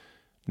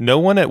 No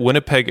one at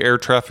Winnipeg Air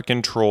Traffic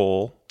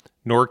Control,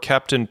 nor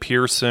Captain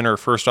Pearson or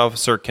First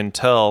Officer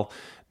Quintel,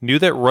 knew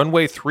that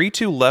runway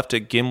 32 left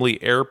at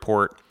Gimli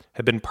Airport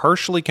had been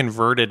partially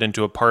converted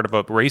into a part of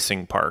a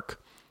racing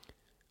park.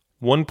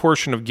 One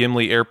portion of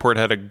Gimli Airport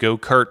had a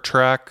go-kart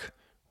track.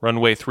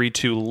 Runway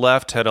 32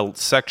 left had a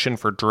section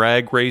for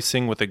drag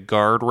racing with a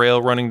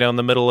guardrail running down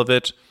the middle of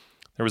it.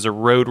 There was a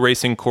road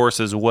racing course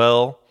as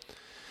well.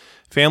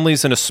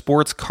 Families in a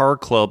sports car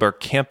club are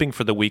camping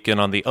for the weekend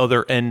on the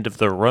other end of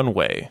the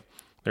runway.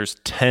 There's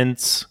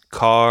tents,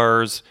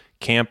 cars,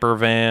 camper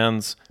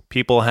vans,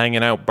 people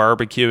hanging out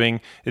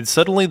barbecuing, and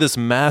suddenly this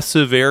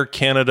massive Air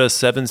Canada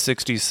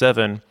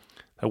 767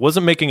 that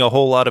wasn't making a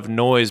whole lot of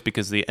noise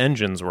because the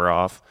engines were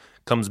off,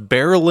 comes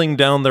barreling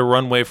down the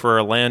runway for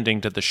a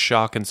landing to the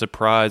shock and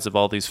surprise of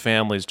all these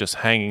families just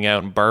hanging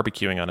out and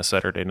barbecuing on a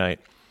Saturday night.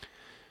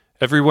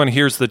 Everyone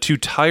hears the two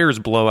tires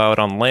blow out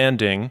on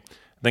landing,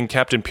 then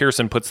Captain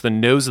Pearson puts the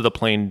nose of the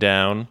plane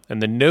down,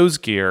 and the nose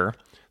gear,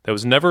 that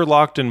was never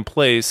locked in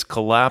place,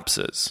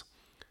 collapses.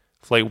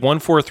 Flight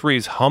 143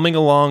 is humming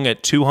along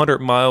at 200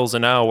 miles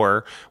an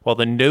hour while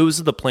the nose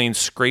of the plane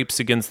scrapes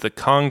against the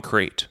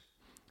concrete.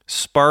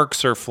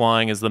 Sparks are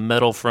flying as the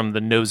metal from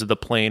the nose of the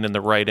plane and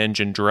the right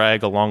engine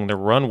drag along the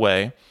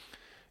runway.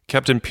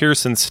 Captain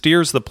Pearson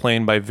steers the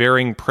plane by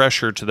varying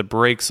pressure to the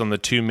brakes on the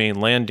two main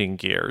landing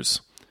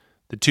gears.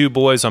 The two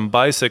boys on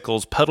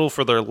bicycles pedal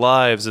for their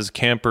lives as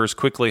campers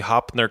quickly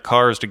hop in their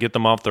cars to get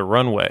them off the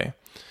runway.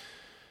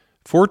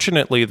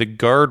 Fortunately, the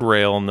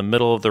guardrail in the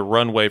middle of the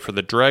runway for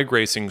the drag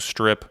racing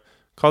strip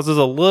causes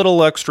a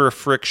little extra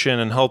friction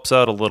and helps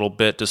out a little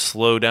bit to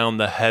slow down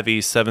the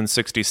heavy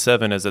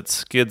 767 as it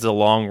skids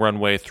along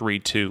runway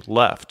 32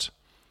 left.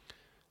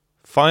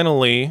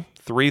 Finally,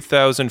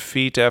 3,000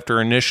 feet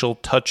after initial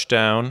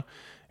touchdown,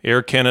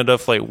 Air Canada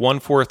Flight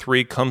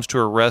 143 comes to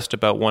a rest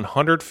about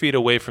 100 feet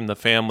away from the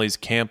families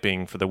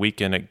camping for the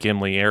weekend at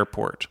Gimli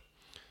Airport.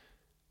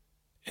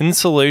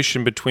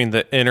 Insulation between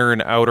the inner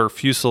and outer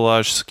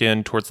fuselage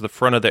skin towards the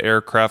front of the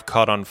aircraft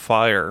caught on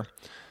fire.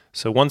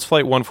 So once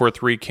Flight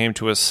 143 came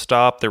to a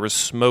stop, there was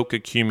smoke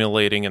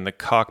accumulating in the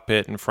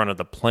cockpit in front of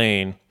the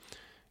plane.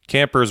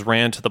 Campers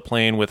ran to the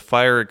plane with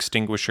fire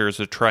extinguishers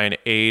to try and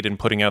aid in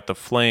putting out the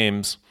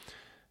flames.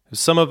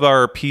 Some of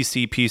our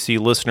PCPC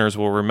listeners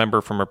will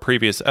remember from a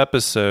previous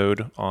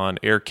episode on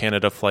Air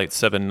Canada Flight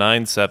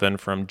 797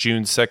 from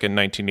June 2nd,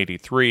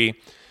 1983,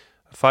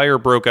 a fire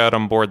broke out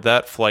on board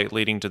that flight,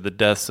 leading to the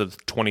deaths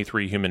of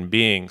 23 human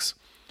beings.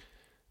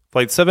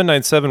 Flight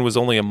 797 was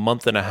only a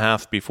month and a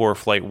half before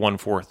Flight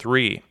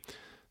 143,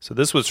 so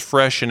this was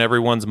fresh in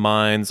everyone's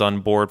minds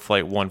on board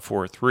Flight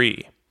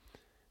 143.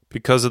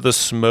 Because of the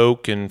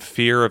smoke and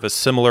fear of a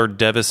similar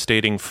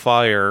devastating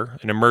fire,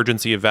 an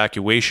emergency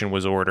evacuation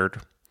was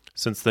ordered.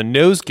 Since the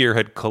nose gear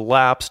had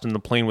collapsed and the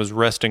plane was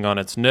resting on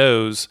its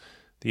nose,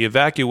 the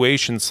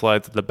evacuation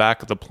slides at the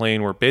back of the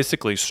plane were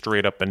basically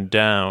straight up and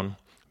down,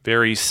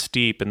 very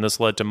steep, and this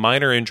led to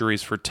minor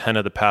injuries for 10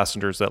 of the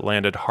passengers that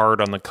landed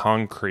hard on the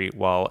concrete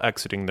while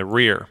exiting the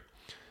rear.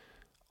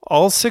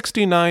 All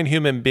 69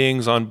 human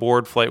beings on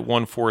board Flight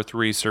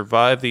 143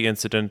 survived the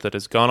incident that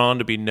has gone on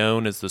to be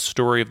known as the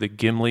story of the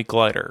Gimli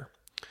glider.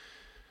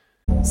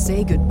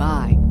 Say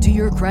goodbye to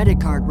your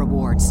credit card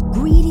rewards.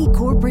 Greedy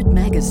corporate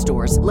mega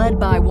stores, led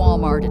by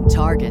Walmart and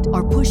Target,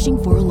 are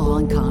pushing for a law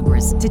in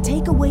Congress to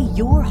take away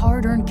your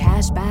hard-earned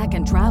cash back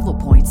and travel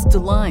points to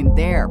line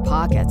their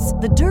pockets.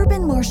 The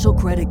Durbin-Marshall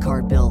credit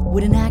card bill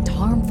would enact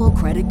harmful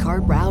credit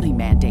card routing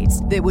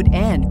mandates that would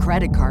end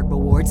credit card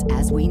rewards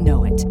as we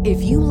know it.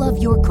 If you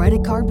love your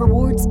credit card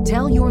rewards,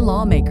 tell your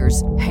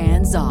lawmakers,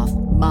 hands off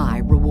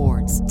my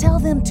rewards. Tell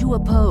them to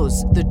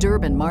oppose the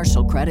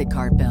Durbin-Marshall credit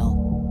card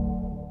bill.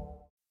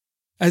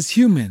 As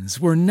humans,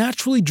 we're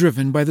naturally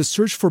driven by the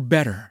search for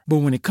better. But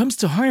when it comes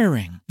to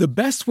hiring, the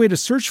best way to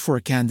search for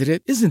a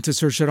candidate isn't to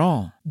search at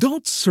all.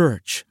 Don't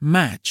search,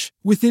 match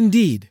with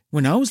Indeed.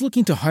 When I was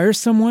looking to hire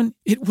someone,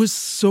 it was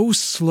so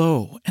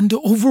slow and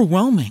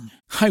overwhelming.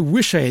 I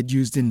wish I had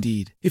used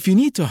Indeed. If you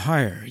need to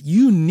hire,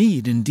 you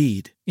need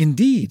Indeed.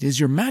 Indeed is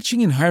your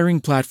matching and hiring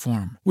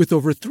platform with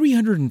over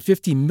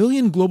 350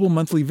 million global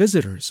monthly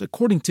visitors,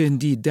 according to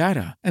Indeed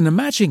data, and a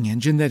matching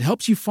engine that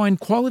helps you find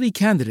quality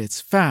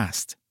candidates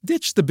fast.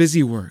 Ditch the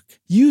busy work.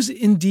 Use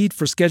Indeed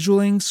for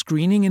scheduling,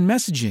 screening, and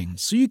messaging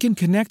so you can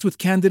connect with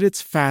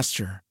candidates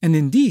faster. And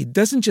Indeed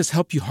doesn't just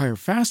help you hire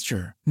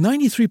faster.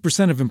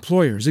 93% of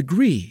employers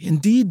agree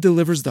Indeed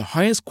delivers the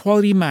highest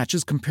quality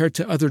matches compared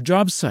to other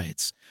job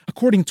sites,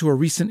 according to a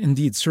recent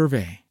Indeed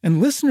survey.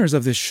 And listeners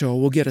of this show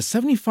will get a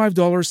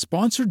 $75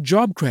 sponsored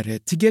job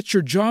credit to get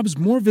your jobs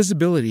more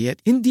visibility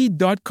at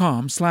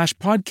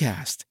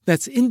Indeed.com/podcast.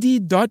 That's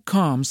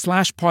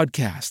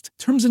Indeed.com/podcast.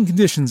 Terms and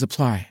conditions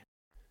apply.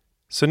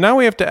 So now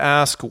we have to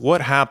ask,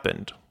 what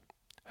happened?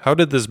 How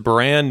did this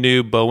brand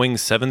new Boeing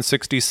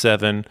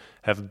 767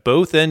 have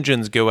both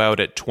engines go out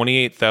at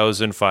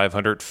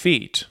 28,500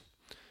 feet?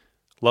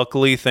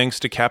 Luckily, thanks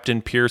to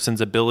Captain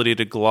Pearson's ability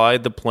to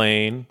glide the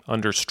plane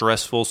under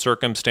stressful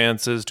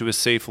circumstances to a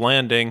safe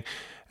landing,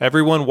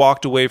 everyone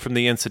walked away from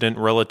the incident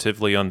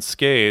relatively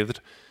unscathed.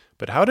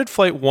 But how did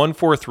Flight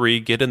 143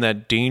 get in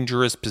that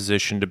dangerous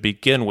position to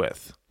begin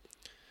with?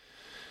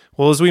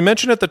 Well, as we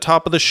mentioned at the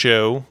top of the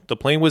show, the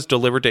plane was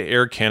delivered to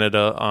Air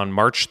Canada on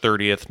March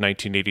 30th,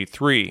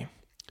 1983.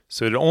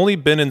 So it had only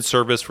been in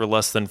service for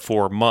less than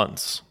 4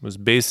 months. It was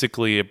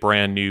basically a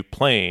brand new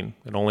plane.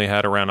 It only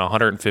had around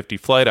 150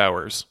 flight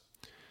hours.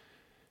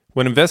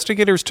 When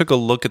investigators took a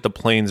look at the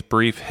plane's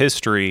brief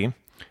history,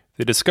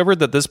 they discovered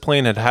that this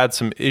plane had had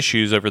some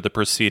issues over the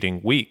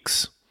preceding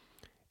weeks.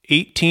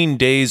 18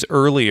 days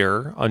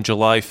earlier, on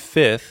July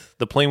 5th,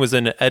 the plane was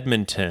in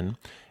Edmonton,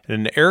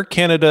 and an Air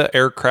Canada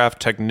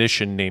aircraft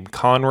technician named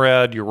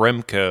Konrad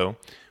Yaremko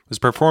was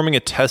performing a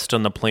test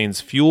on the plane's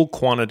fuel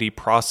quantity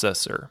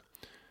processor.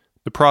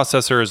 The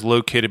processor is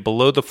located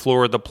below the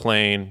floor of the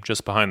plane,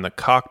 just behind the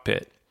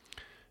cockpit.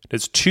 It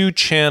has 2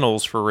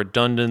 channels for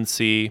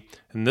redundancy,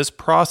 and this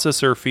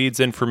processor feeds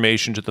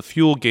information to the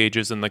fuel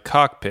gauges in the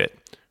cockpit,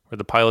 where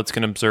the pilots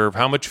can observe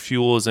how much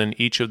fuel is in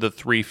each of the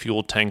 3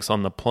 fuel tanks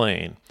on the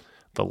plane,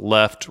 the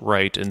left,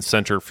 right, and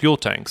center fuel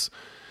tanks.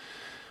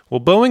 Well,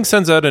 Boeing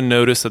sends out a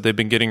notice that they've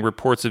been getting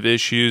reports of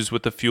issues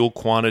with the fuel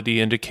quantity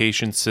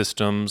indication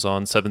systems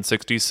on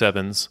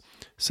 767s,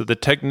 so the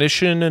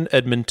technician in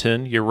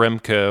Edmonton,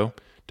 Yaremko,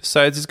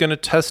 decides he's going to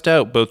test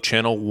out both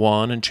Channel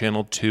 1 and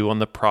Channel 2 on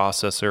the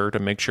processor to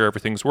make sure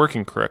everything's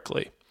working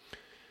correctly.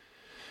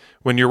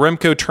 When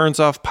Yaremko turns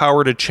off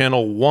power to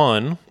Channel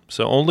 1,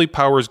 so only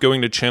power is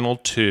going to Channel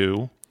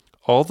 2,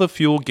 all the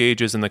fuel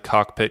gauges in the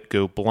cockpit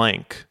go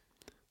blank.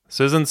 This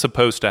isn't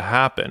supposed to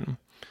happen.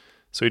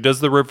 So he does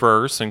the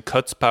reverse and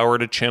cuts power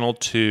to Channel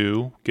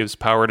 2, gives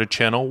power to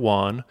Channel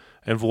 1,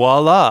 and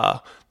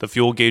voila, the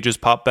fuel gauges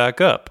pop back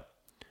up.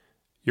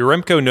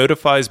 Yaremko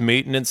notifies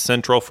Maintenance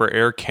Central for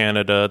Air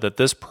Canada that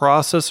this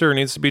processor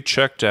needs to be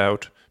checked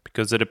out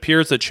because it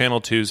appears that Channel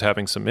 2 is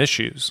having some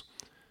issues.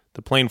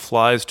 The plane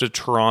flies to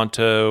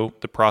Toronto,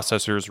 the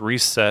processor is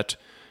reset,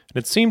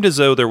 and it seemed as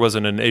though there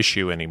wasn't an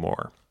issue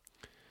anymore.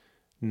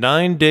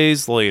 9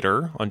 days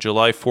later, on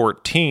July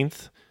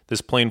 14th,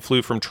 this plane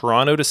flew from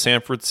Toronto to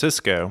San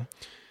Francisco,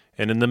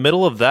 and in the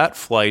middle of that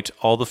flight,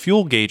 all the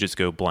fuel gauges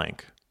go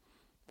blank.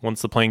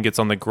 Once the plane gets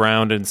on the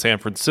ground in San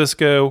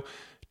Francisco,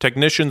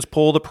 technicians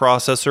pull the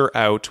processor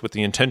out with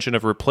the intention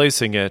of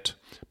replacing it,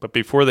 but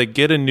before they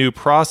get a new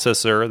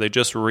processor, they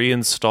just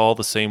reinstall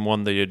the same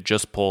one they had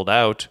just pulled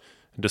out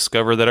and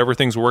discover that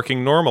everything's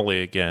working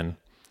normally again.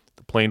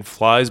 The plane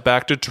flies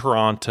back to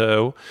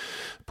Toronto.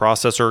 The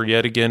processor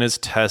yet again is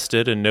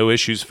tested and no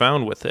issues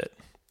found with it.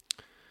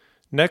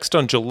 Next,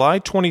 on July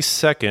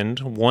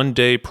 22nd, 1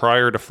 day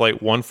prior to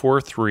Flight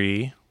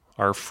 143,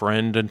 our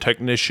friend and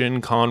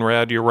technician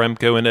Konrad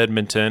Yaremko in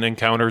Edmonton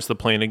encounters the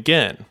plane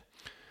again.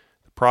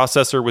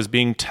 Processor was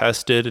being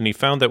tested, and he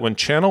found that when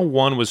channel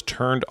 1 was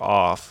turned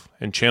off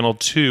and channel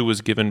 2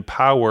 was given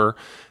power,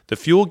 the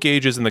fuel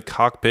gauges in the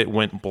cockpit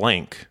went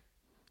blank.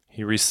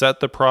 He reset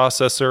the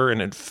processor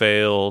and it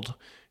failed.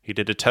 He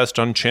did a test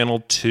on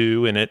channel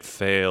 2 and it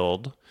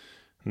failed.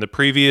 In the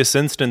previous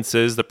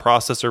instances, the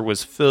processor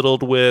was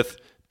fiddled with,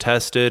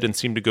 tested, and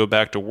seemed to go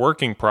back to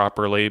working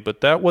properly,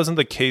 but that wasn't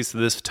the case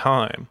this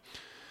time.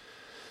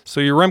 So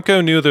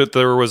Yaremko knew that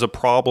there was a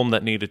problem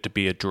that needed to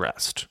be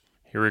addressed.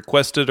 He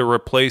requested a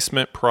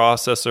replacement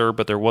processor,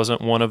 but there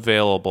wasn't one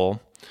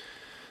available.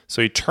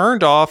 So he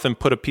turned off and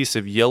put a piece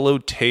of yellow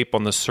tape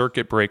on the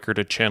circuit breaker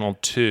to channel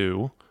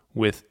 2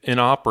 with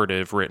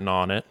inoperative written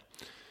on it.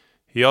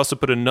 He also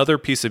put another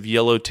piece of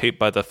yellow tape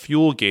by the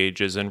fuel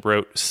gauges and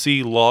wrote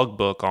 "See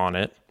logbook" on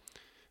it.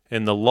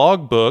 In the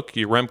logbook,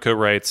 Yaremko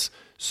writes,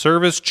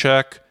 "Service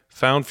check,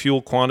 found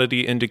fuel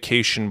quantity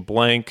indication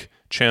blank,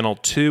 channel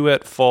 2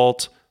 at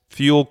fault,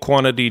 fuel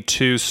quantity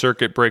 2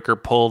 circuit breaker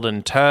pulled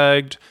and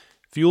tagged,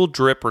 fuel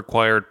drip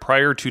required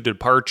prior to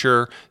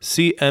departure,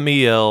 see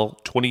MEL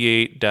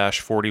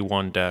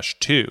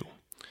 28-41-2.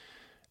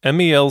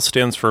 MEL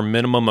stands for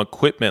Minimum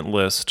Equipment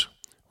List,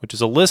 which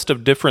is a list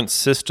of different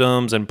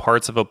systems and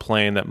parts of a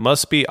plane that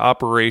must be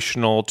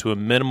operational to a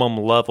minimum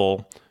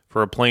level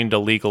for a plane to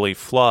legally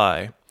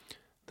fly.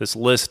 This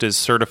list is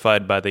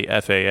certified by the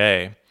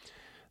FAA.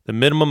 The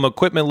Minimum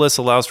Equipment List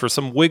allows for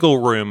some wiggle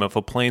room if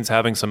a plane's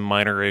having some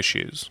minor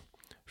issues.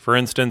 For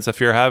instance, if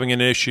you're having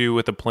an issue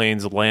with the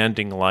plane's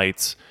landing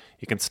lights,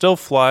 you can still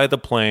fly the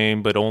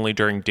plane, but only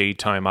during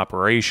daytime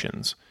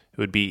operations. It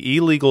would be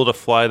illegal to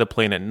fly the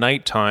plane at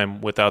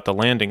nighttime without the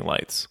landing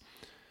lights.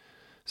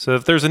 So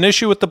if there's an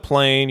issue with the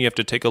plane, you have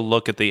to take a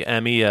look at the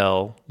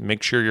MEL,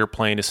 make sure your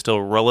plane is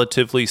still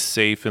relatively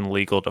safe and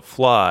legal to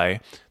fly,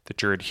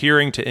 that you're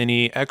adhering to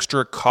any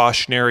extra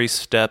cautionary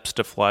steps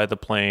to fly the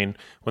plane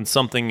when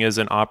something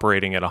isn't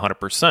operating at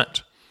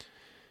 100%.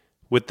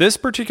 With this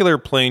particular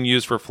plane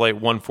used for Flight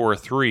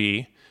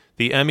 143,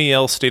 the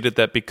MEL stated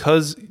that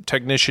because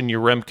technician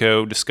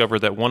Yaremko discovered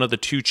that one of the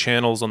 2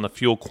 channels on the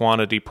fuel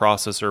quantity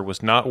processor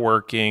was not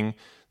working,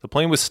 the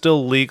plane was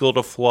still legal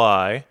to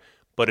fly,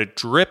 but a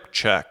drip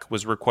check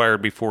was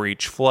required before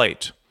each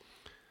flight.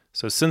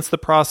 So since the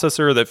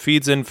processor that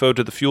feeds info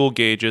to the fuel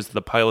gauges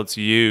the pilots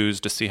use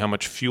to see how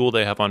much fuel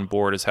they have on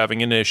board is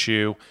having an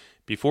issue,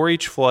 before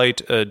each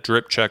flight, a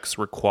drip check is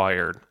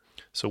required.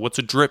 So what's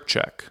a drip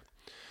check?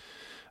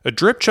 A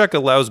drip check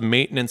allows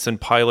maintenance and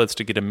pilots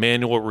to get a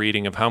manual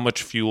reading of how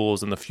much fuel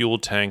is in the fuel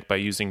tank by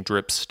using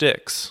drip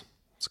sticks.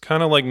 It's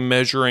kind of like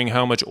measuring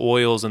how much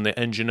oil is in the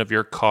engine of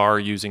your car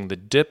using the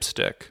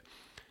dipstick.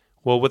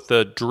 Well, with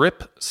the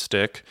drip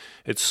stick,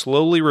 it's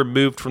slowly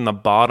removed from the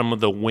bottom of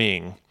the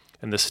wing,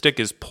 and the stick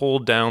is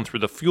pulled down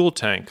through the fuel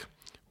tank.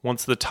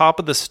 Once the top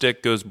of the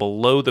stick goes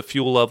below the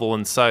fuel level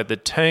inside the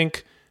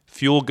tank,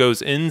 fuel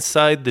goes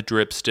inside the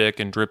drip stick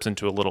and drips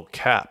into a little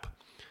cap.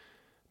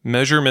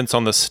 Measurements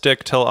on the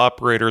stick tell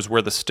operators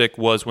where the stick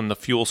was when the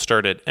fuel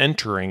started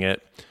entering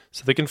it,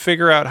 so they can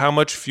figure out how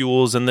much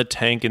fuel is in the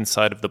tank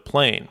inside of the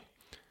plane.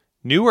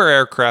 Newer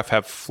aircraft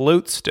have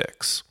float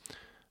sticks.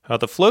 How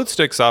the float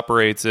sticks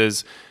operates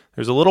is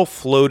there's a little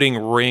floating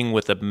ring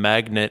with a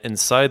magnet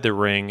inside the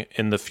ring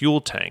in the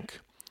fuel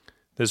tank.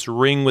 This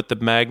ring with the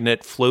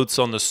magnet floats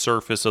on the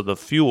surface of the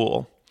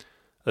fuel.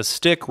 A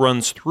stick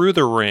runs through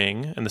the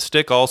ring, and the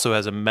stick also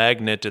has a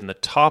magnet in the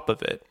top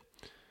of it.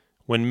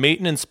 When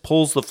maintenance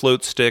pulls the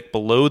float stick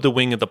below the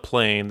wing of the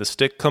plane, the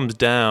stick comes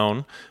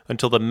down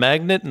until the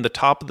magnet in the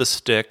top of the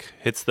stick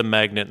hits the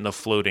magnet in the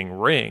floating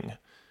ring.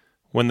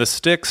 When the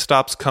stick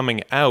stops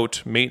coming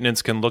out,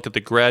 maintenance can look at the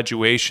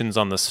graduations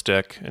on the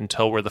stick and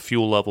tell where the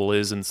fuel level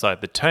is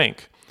inside the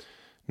tank.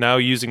 Now,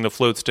 using the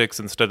float sticks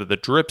instead of the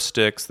drip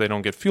sticks, they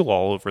don't get fuel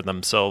all over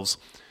themselves.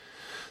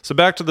 So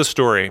back to the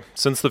story.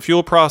 Since the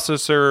fuel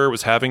processor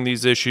was having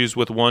these issues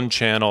with one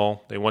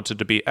channel, they wanted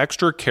to be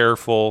extra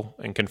careful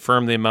and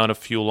confirm the amount of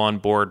fuel on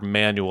board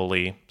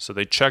manually, so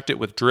they checked it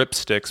with drip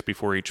sticks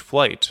before each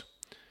flight.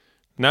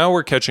 Now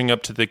we're catching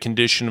up to the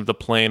condition of the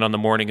plane on the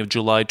morning of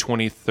July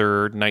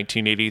 23rd,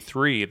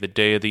 1983, the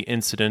day of the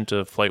incident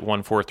of Flight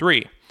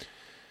 143.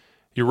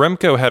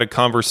 Yaremko had a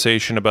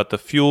conversation about the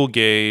fuel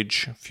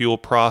gauge, fuel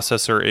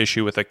processor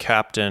issue with a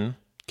captain,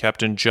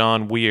 Captain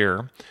John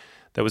Weir.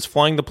 that was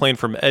flying the plane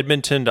from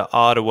Edmonton to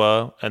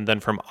Ottawa and then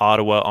from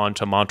Ottawa on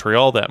to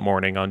Montreal that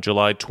morning on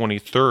July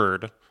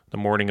 23rd, the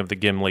morning of the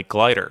Gimli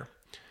glider.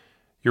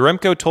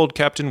 Yaremko told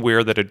Captain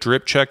Weir that a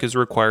drip check is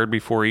required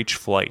before each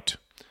flight.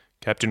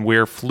 Captain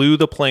Weir flew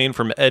the plane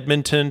from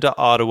Edmonton to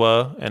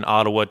Ottawa and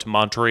Ottawa to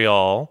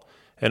Montreal,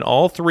 and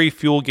all 3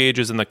 fuel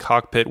gauges in the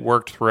cockpit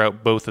worked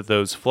throughout both of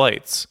those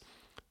flights.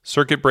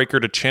 Circuit breaker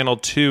to channel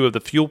 2 of the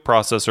fuel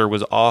processor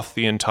was off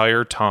the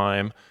entire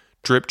time.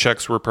 Drip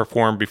checks were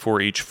performed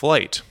before each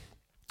flight.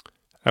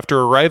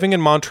 After arriving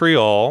in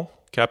Montreal,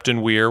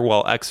 Captain Weir,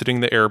 while exiting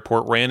the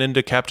airport, ran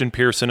into Captain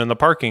Pearson in the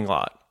parking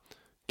lot.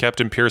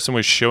 Captain Pearson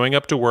was showing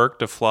up to work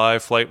to fly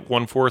Flight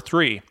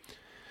 143.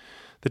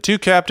 The 2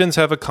 captains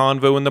have a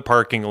convo in the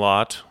parking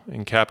lot,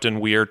 and Captain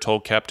Weir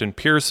told Captain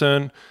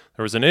Pearson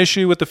there was an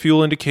issue with the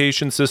fuel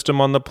indication system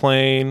on the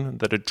plane,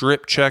 that a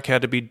drip check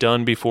had to be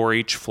done before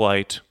each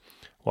flight.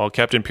 While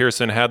Captain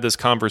Pearson had this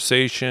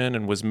conversation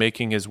and was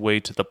making his way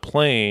to the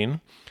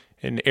plane,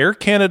 an Air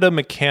Canada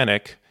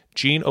mechanic,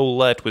 Jean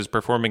Ouellette, was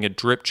performing a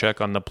drip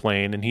check on the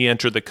plane, and he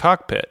entered the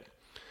cockpit.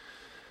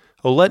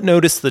 Ouellette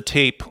noticed the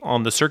tape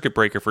on the circuit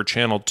breaker for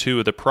channel 2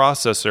 of the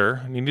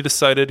processor, and he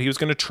decided he was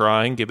going to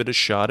try and give it a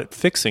shot at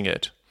fixing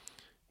it.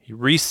 He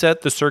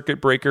reset the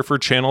circuit breaker for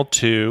channel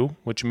 2,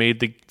 which made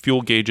the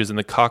fuel gauges in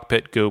the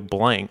cockpit go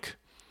blank.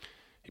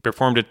 He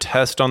performed a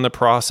test on the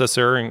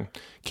processor and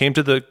came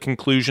to the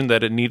conclusion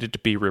that it needed to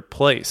be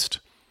replaced.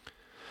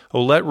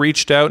 Ouellette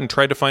reached out and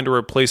tried to find a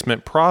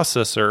replacement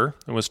processor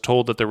and was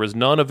told that there was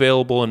none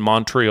available in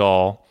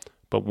Montreal,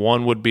 but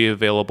one would be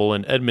available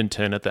in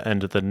Edmonton at the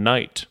end of the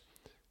night.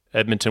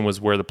 Edmonton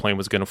was where the plane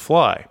was going to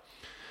fly.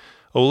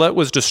 Ouellette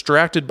was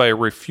distracted by a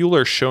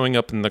refueler showing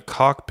up in the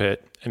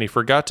cockpit, and he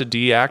forgot to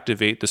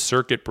deactivate the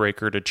circuit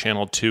breaker to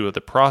channel 2 of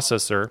the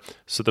processor,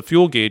 so the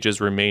fuel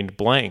gauges remained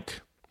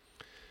blank.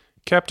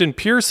 Captain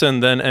Pearson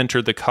then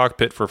entered the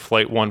cockpit for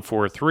Flight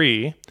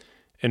 143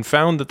 and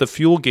found that the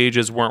fuel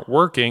gauges weren't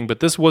working, but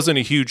this wasn't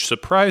a huge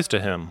surprise to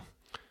him.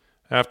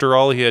 After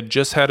all, he had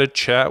just had a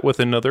chat with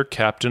another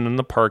captain in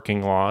the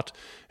parking lot,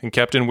 and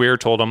Captain Weir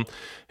told him,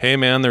 "Hey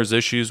man, there's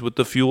issues with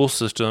the fuel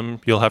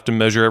system. You'll have to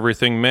measure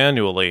everything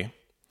manually."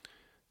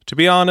 To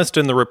be honest,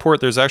 in the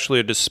report there's actually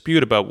a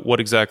dispute about what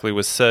exactly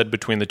was said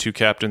between the 2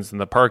 captains in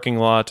the parking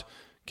lot.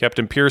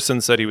 Captain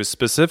Pearson said he was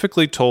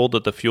specifically told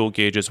that the fuel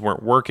gauges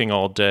weren't working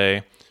all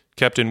day.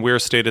 Captain Weir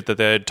stated that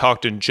they had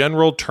talked in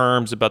general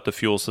terms about the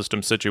fuel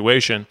system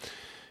situation.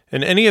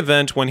 In any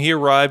event, when he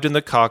arrived in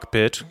the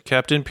cockpit,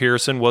 Captain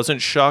Pearson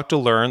wasn't shocked to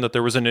learn that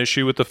there was an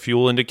issue with the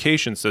fuel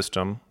indication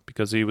system,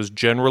 because he was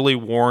generally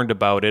warned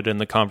about it in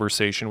the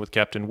conversation with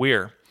Captain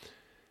Weir.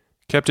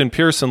 Captain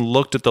Pearson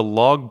looked at the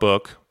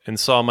logbook and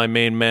saw my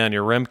main man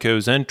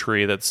Yaremko's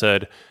entry that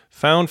said,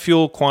 "Found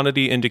fuel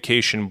quantity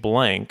indication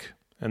blank,"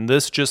 and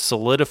this just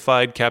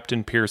solidified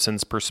Captain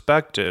Pearson's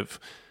perspective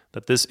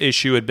that this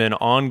issue had been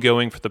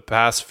ongoing for the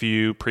past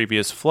few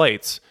previous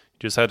flights.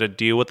 He just had to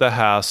deal with the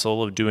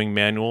hassle of doing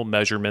manual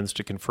measurements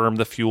to confirm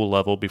the fuel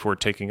level before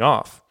taking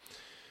off.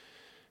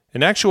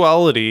 In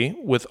actuality,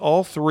 with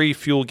all 3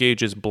 fuel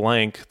gauges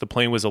blank, the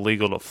plane was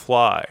illegal to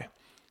fly.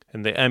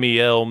 In the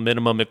MEL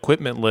minimum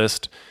equipment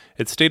list,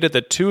 it stated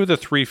that 2 of the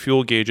 3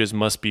 fuel gauges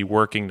must be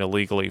working to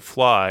legally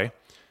fly.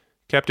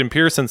 Captain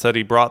Pearson said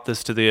he brought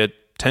this to the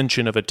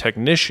attention of a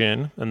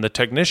technician, and the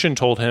technician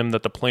told him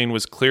that the plane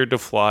was cleared to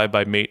fly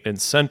by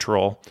Maintenance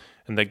Central,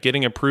 and that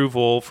getting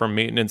approval from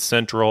Maintenance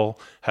Central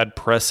had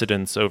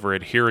precedence over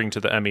adhering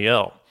to the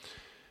MEL.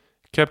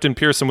 Captain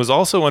Pearson was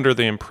also under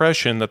the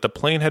impression that the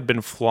plane had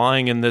been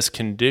flying in this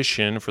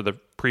condition for the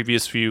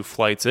previous few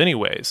flights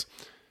anyways.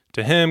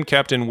 To him,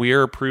 Captain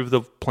Weir approved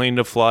the plane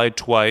to fly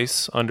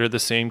twice under the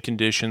same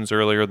conditions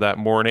earlier that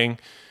morning.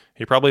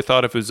 He probably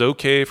thought if it was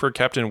okay for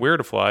Captain Weir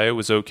to fly, it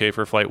was okay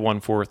for Flight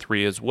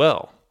 143 as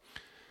well.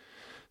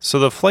 So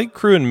the flight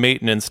crew and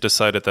maintenance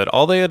decided that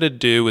all they had to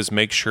do was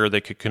make sure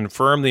they could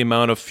confirm the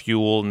amount of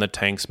fuel in the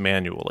tanks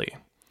manually.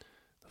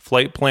 The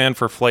flight plan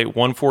for Flight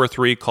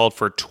 143 called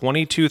for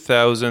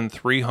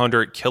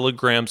 22,300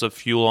 kilograms of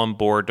fuel on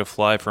board to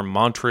fly from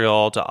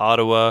Montreal to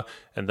Ottawa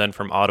and then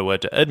from Ottawa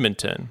to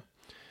Edmonton.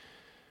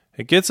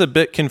 It gets a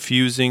bit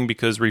confusing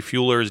because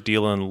refuelers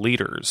deal in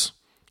liters.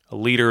 A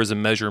liter is a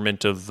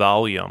measurement of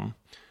volume,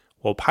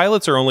 while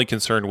pilots are only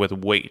concerned with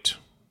weight.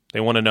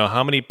 They want to know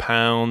how many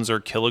pounds or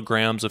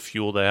kilograms of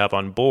fuel they have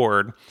on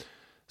board.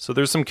 So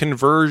there's some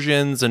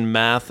conversions and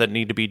math that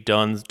need to be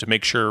done to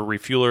make sure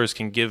refuelers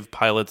can give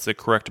pilots the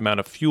correct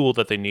amount of fuel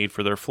that they need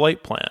for their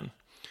flight plan.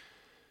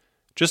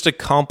 Just to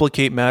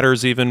complicate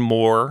matters even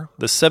more,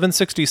 the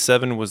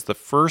 767 was the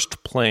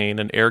first plane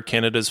in Air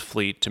Canada's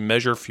fleet to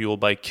measure fuel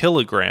by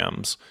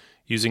kilograms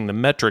using the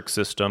metric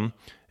system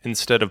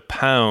instead of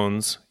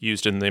pounds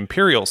used in the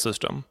imperial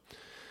system.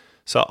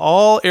 So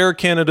all Air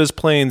Canada's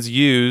planes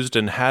used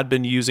and had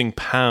been using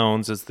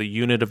pounds as the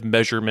unit of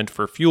measurement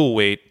for fuel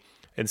weight,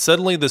 and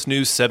suddenly this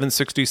new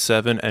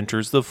 767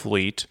 enters the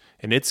fleet,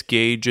 and its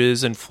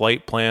gauges and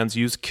flight plans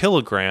use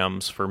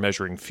kilograms for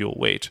measuring fuel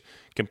weight,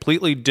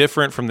 completely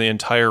different from the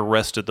entire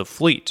rest of the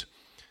fleet.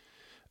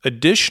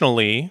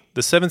 Additionally,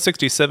 the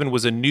 767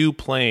 was a new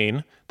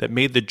plane that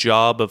made the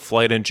job of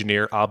flight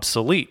engineer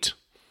obsolete.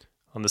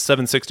 On the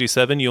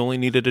 767, you only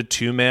needed a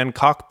two-man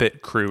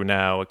cockpit crew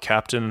now, a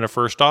captain and a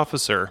first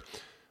officer.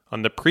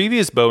 On the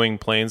previous Boeing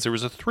planes, there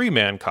was a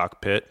three-man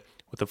cockpit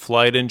with a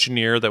flight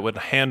engineer that would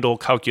handle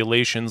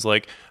calculations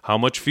like how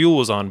much fuel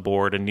was on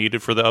board and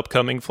needed for the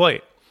upcoming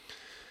flight.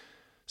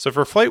 So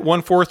for Flight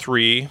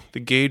 143, the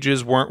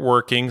gauges weren't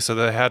working, so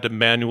they had to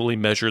manually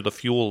measure the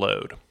fuel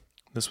load.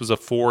 This was a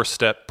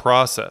 4-step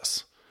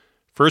process.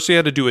 First, you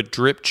had to do a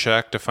drip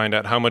check to find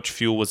out how much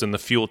fuel was in the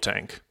fuel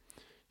tank.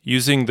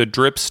 Using the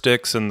drip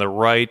sticks in the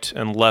right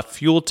and left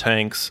fuel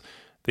tanks,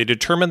 they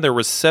determined there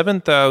was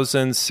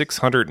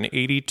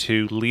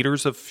 7,682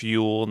 liters of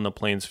fuel in the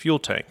plane's fuel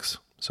tanks.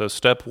 So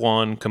step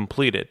 1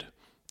 completed.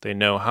 They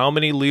know how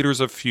many liters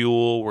of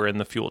fuel were in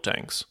the fuel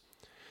tanks.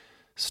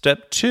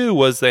 Step 2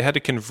 was they had to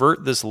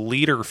convert this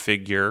liter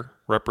figure,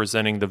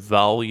 representing the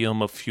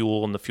volume of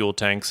fuel in the fuel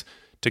tanks,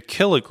 to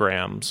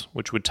kilograms,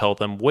 which would tell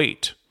them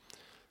weight.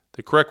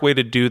 The correct way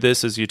to do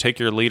this is you take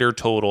your liter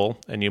total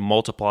and you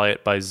multiply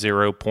it by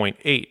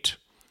 0.8.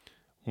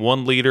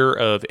 1 liter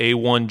of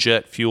A1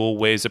 jet fuel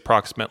weighs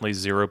approximately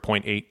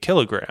 0.8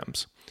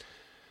 kilograms.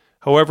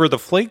 However, the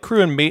flight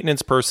crew and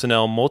maintenance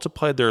personnel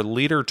multiplied their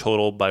liter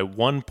total by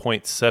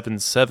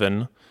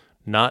 1.77,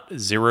 not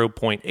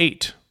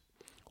 0.8.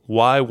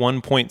 Why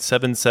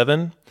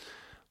 1.77?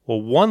 Well,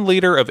 1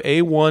 liter of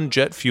A1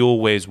 jet fuel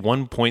weighs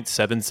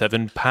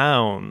 1.77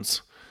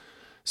 pounds.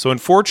 So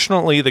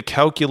unfortunately, the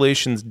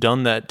calculations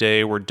done that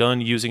day were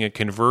done using a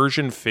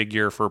conversion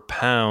figure for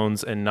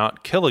pounds and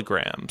not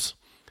kilograms.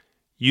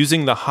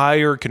 Using the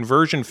higher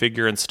conversion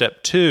figure in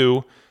step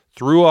 2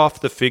 threw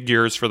off the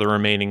figures for the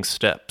remaining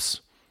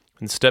steps.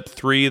 In step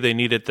 3, they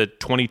needed the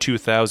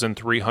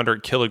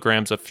 22,300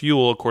 kilograms of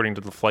fuel according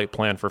to the flight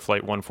plan for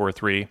Flight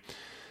 143.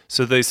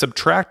 So they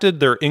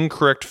subtracted their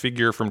incorrect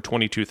figure from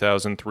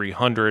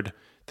 22,300,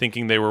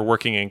 thinking they were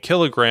working in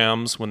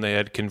kilograms when they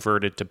had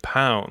converted to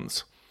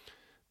pounds.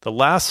 The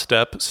last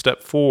step,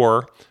 step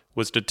 4,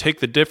 was to take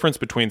the difference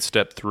between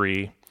step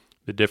 3,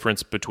 the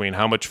difference between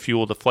how much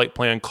fuel the flight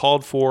plan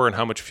called for and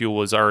how much fuel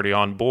was already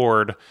on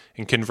board,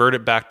 and convert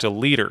it back to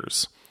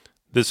liters.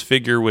 This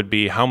figure would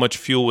be how much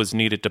fuel was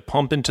needed to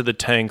pump into the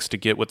tanks to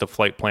get what the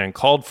flight plan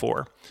called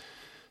for.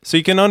 So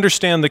you can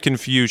understand the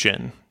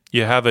confusion.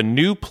 You have a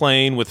new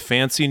plane with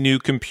fancy new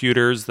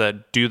computers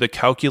that do the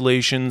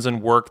calculations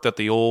and work that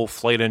the old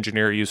flight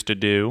engineer used to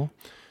do.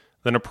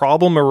 Then a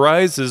problem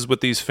arises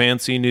with these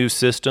fancy new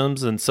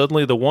systems, and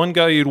suddenly the one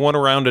guy you'd want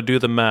around to do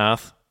the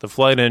math, the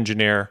flight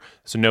engineer,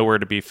 is nowhere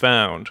to be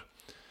found.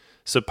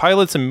 So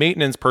pilots and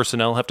maintenance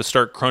personnel have to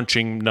start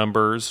crunching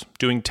numbers,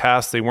 doing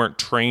tasks they weren't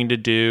trained to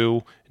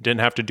do,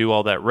 didn't have to do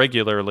all that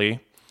regularly.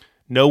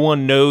 No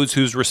one knows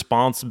whose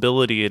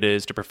responsibility it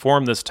is to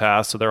perform this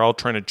task, so they're all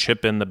trying to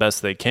chip in the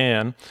best they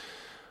can.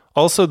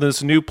 Also,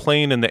 this new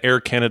plane in the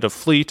Air Canada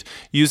fleet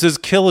uses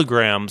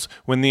kilograms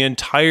when the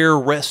entire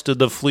rest of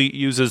the fleet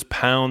uses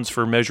pounds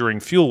for measuring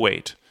fuel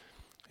weight.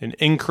 An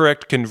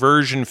incorrect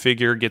conversion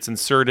figure gets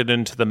inserted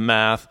into the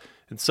math,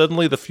 and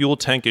suddenly the fuel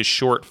tank is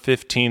short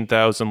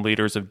 15,000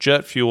 liters of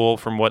jet fuel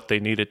from what they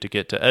needed to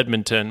get to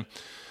Edmonton.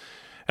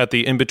 At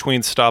the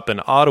in-between stop in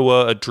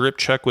Ottawa, a drip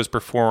check was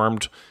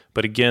performed,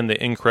 but again,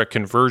 the incorrect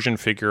conversion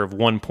figure of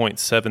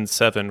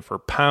 1.77 for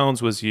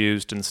pounds was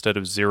used instead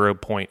of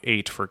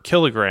 0.8 for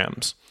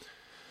kilograms.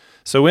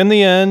 So in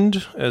the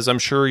end, as I'm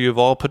sure you've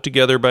all put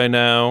together by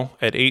now,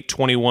 at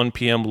 8:21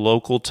 p.m.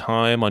 local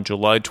time on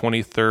July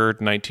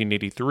 23rd,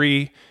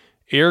 1983,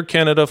 Air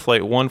Canada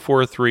Flight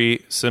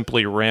 143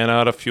 simply ran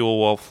out of fuel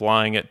while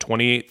flying at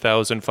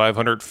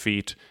 28,500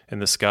 feet in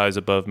the skies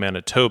above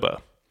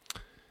Manitoba.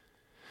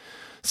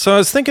 So I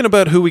was thinking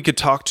about who we could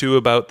talk to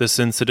about this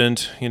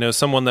incident,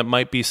 someone that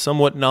might be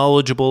somewhat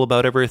knowledgeable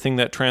about everything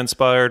that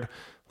transpired.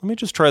 Let me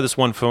just try this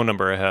one phone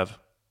number I have.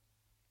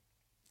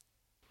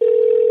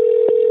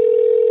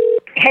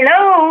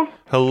 Hello.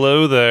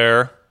 Hello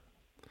there.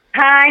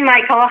 Hi,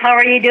 Michael. How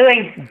are you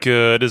doing?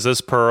 Good. Is this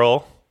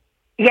Pearl?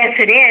 Yes,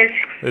 it is.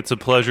 It's a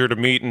pleasure to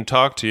meet and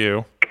talk to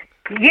you.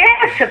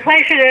 Yes, a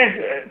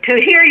pleasure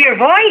to hear your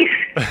voice.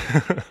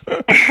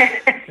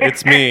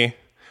 It's me.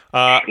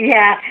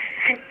 Yeah.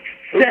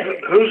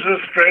 Who's the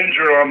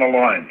stranger on the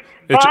line?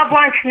 Bob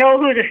wants to know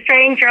who the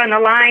stranger on the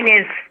line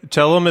is.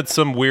 Tell him it's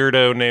some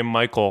weirdo named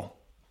Michael.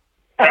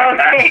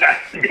 Okay.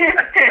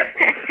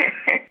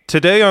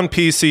 Today on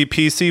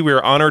PC, we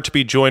are honored to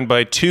be joined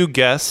by two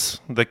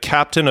guests, the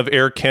captain of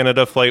Air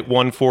Canada Flight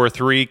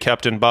 143,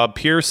 Captain Bob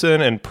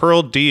Pearson, and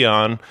Pearl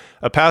Dion,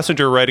 a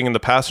passenger riding in the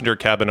passenger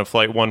cabin of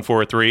Flight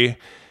 143.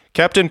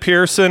 Captain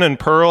Pearson and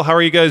Pearl, how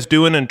are you guys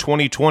doing in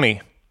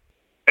 2020?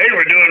 Hey,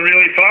 we're doing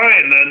really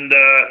fine, and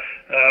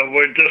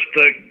we're just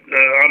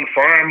on the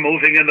farm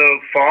moving into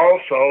fall,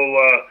 so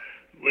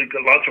we've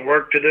got lots of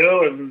work to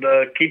do and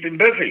keeping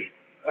busy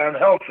and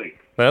healthy.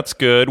 That's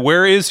good.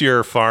 Where is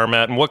your farm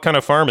at, and what kind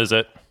of farm is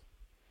it?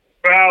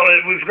 Well,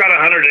 we've got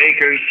 100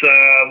 acres.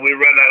 We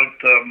rent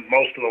out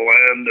most of the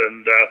land,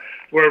 and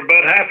we're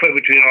about halfway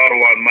between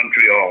Ottawa and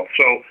Montreal.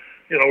 So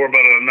we're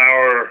about an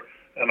hour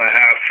and a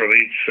half from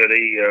each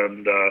city,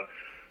 and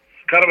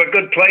kind of a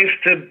good place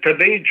to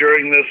be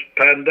during this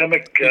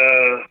pandemic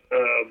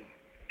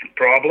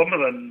problem.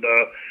 And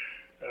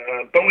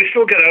but we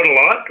still get out a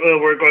lot.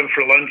 We're going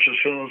for lunch as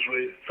soon as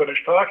we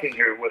finish talking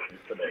here with you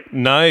today.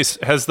 Nice.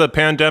 Has the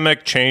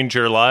pandemic changed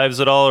your lives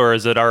at all, or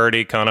is it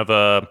already kind of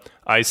a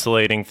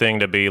isolating thing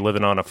to be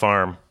living on a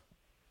farm?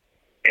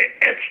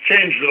 It's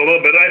changed a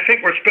little bit. I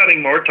think we're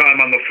spending more time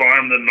on the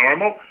farm than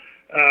normal,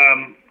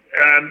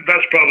 and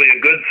that's probably a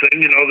good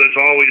thing. There's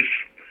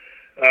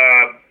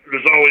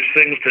always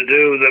things to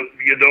do that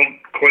you don't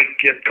quite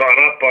get caught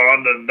up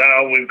on, and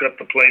now we've got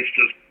the place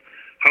just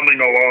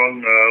humming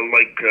along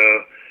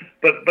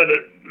but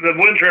the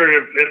winter,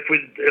 if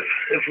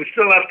we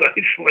still have to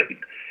isolate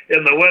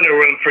in the winter,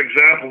 when, for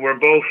example, we're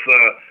both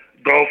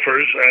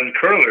golfers and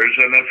curlers,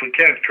 and if we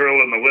can't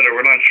curl in the winter,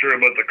 we're not sure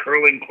about the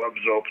curling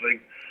clubs opening.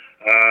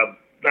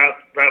 That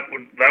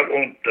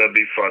won't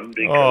be fun,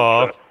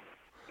 because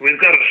we've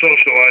got to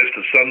socialize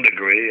to some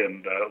degree,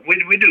 and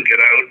we do get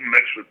out and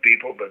mix with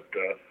people, but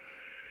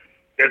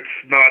it's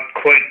not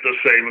quite the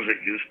same as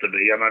it used to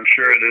be, and I'm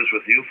sure it is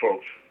with you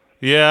folks.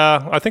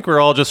 Yeah, I think we're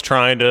all just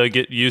trying to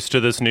get used to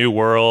this new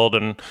world,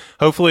 and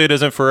hopefully it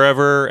isn't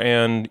forever,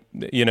 and,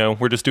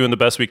 we're just doing the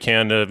best we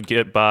can to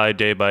get by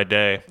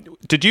day.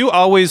 Did you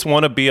always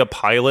want to be a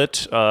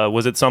pilot?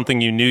 Was it something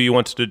you knew you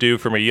wanted to do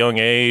from a young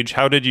age?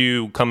 How did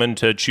you come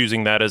into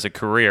choosing that as a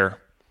career?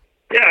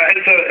 Yeah,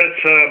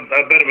 it's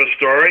a bit of a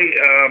story.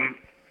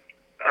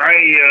 I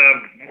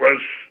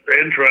was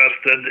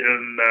interested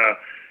in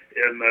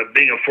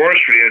being a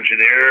forestry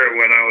engineer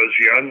when I was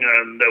young,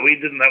 and we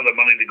didn't have the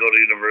money to go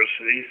to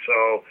university,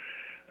 so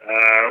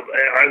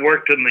I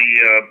worked in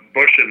the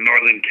bush in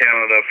northern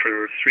Canada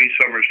for 3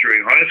 summers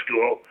during high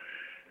school,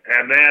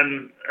 and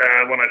then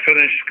when I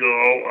finished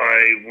school,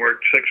 I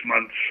worked 6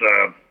 months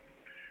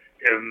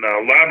in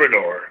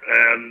Labrador,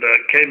 and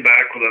came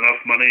back with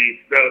enough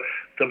money to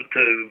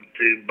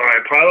buy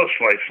a pilot's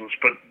license.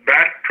 But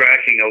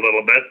backtracking a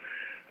little bit,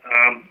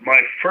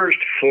 my first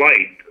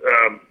flight,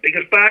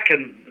 because back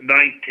in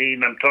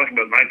I'm talking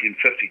about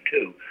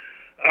 1952,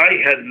 I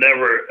had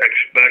never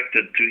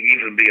expected to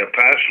even be a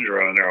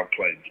passenger on an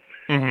airplane.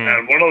 Mm-hmm.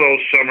 And one of those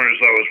summers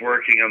I was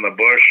working in the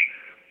bush,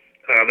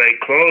 they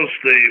closed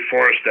the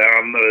forest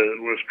down.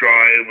 It was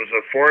dry. It was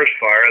a forest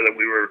fire that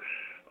we were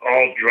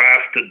all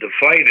drafted to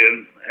fight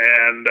in,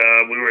 and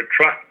we were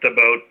trucked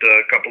about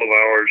a couple of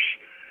hours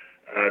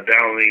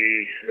down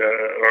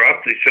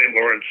up the St.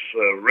 Lawrence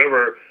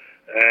River.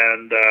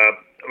 And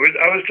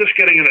I was just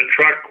getting in a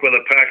truck with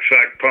a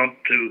pack-sack pump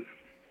to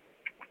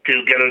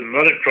get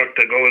another truck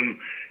to go and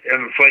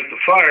fight the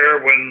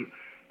fire when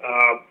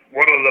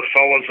one of the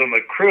fellows on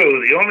the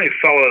crew, the only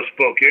fellow that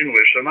spoke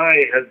English, and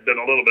I had been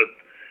a little bit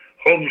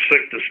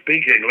homesick to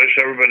speak English.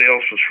 Everybody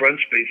else was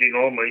French-speaking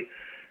only,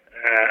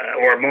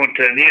 or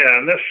Montagnais.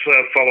 And this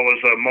fellow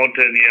was a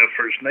Montagnais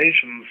First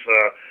Nations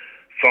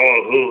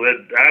fellow who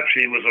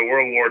was a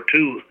World War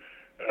II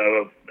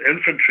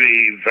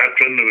infantry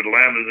veteran who had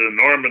landed in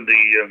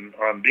Normandy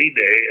on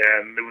D-Day,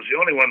 and it was the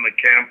only one that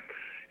camped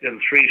in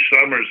 3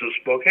 summers that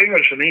spoke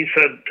English. And he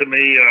said to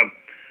me,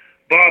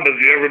 "Bob, have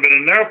you ever been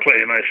in an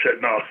airplane?" I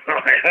said, No,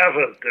 I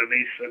haven't. And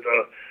he said,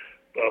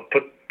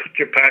 put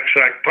your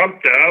pack-sack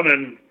pump down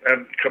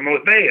and come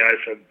with me. I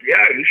said,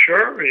 "Yeah, are you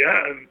sure?"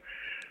 "Yeah." And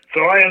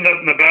so I ended up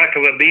in the back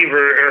of a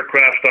Beaver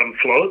aircraft on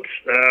floats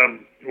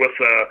with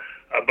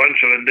a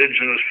bunch of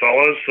indigenous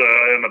fellows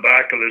in the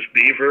back of this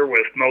Beaver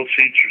with no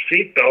seats or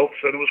seat belts,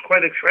 and it was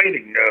quite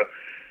exciting,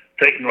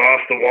 taking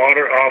off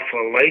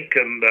a lake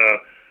and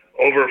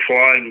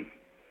overflying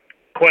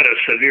quite a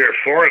severe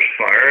forest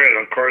fire. And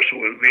of course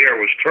the air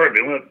was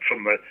turbulent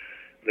from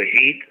the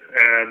heat,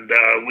 and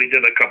we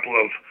did a couple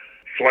of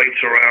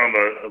flights around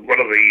one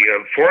of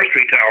the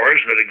forestry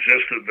towers that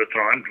existed at the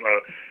time,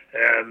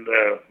 and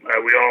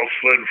we all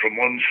slid from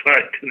one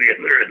side to the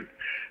other, and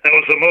that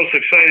was the most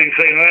exciting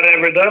thing I'd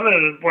ever done.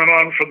 And it went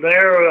on from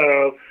there.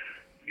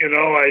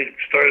 I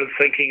started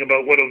thinking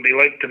about what it would be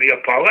like to be a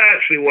pilot. I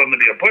actually wanted to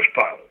be a bush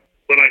pilot.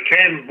 When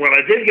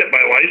I did get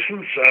my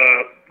license,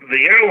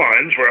 the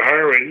airlines were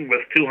hiring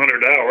with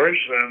 200 hours,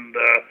 and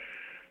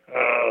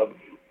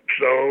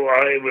so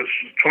I was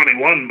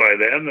 21 by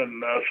then,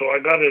 and so I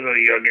got in at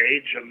a young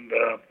age,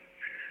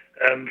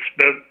 and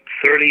spent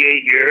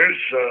 38 years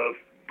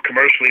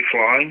commercially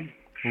flying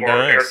for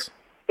Nice.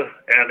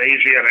 and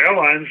Asiana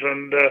Airlines,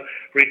 and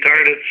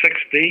retired at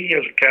 60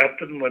 as a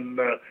captain when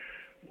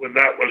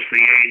that was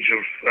the age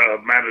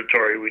of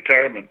mandatory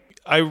retirement.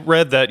 I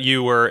read that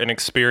you were an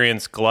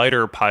experienced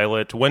glider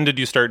pilot. When did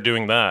you start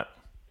doing that?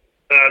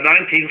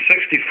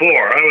 1964.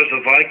 I was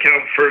a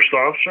Viscount First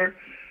Officer,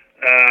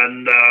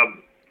 and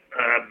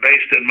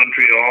based in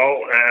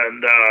Montreal,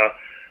 and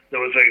there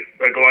was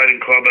a gliding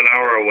club an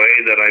hour away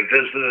that I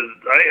visited.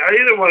 I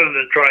either wanted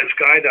to try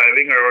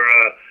skydiving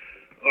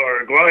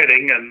or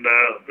gliding, and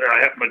I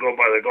happened to go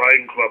by the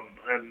gliding club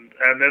and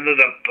ended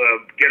up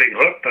getting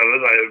hooked on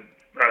it.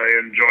 I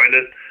enjoyed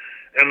it.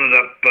 Ended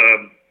up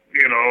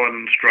an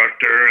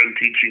instructor and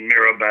teaching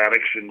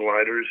aerobatics and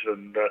gliders.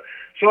 And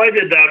so I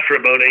did that for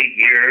about 8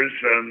 years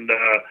and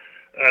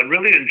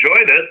really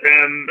enjoyed it.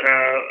 And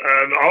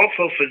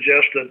also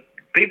suggest that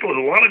people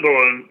who want to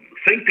go and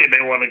think they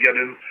may want to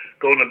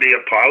going to be a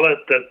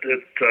pilot, that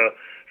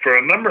for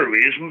a number of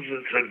reasons,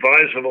 it's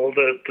advisable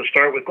to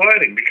start with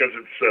gliding because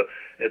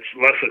it's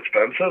less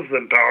expensive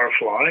than power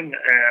flying,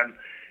 and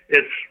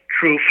it's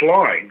true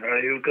flying.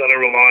 You've got to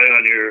rely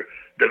on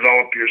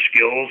develop your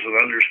skills and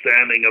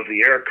understanding of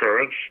the air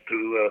currents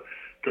to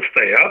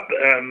stay up,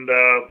 and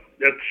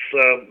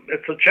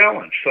it's a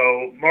challenge.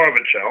 So more of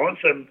a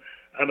challenge and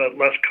at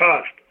less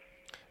cost.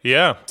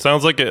 Yeah,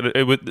 sounds like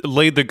it would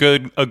lay a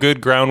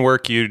good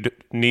groundwork you'd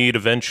need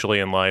eventually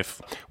in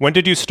life. When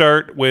did you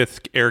start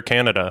with Air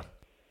Canada?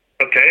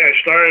 Okay, I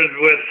started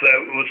with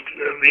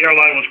the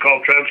airline was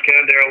called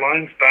Transcanada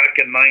Airlines back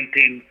in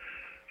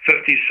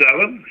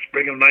 1957,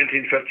 spring of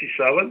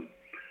 1957,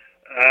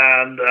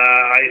 and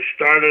I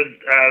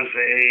started as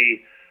a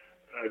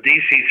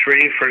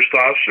DC-3 first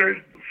officer.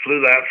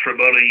 Flew that for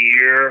about a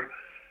year.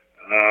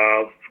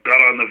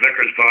 Got on the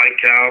Vickers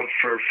Viscount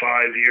for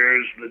 5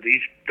 years, the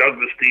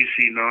Douglas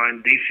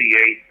DC-9,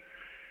 DC-8,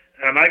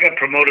 and I got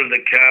promoted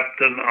to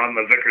captain on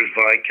the Vickers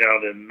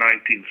Viscount in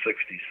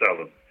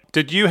 1967.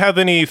 Did you have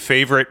any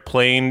favorite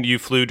plane you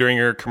flew during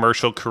your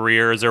commercial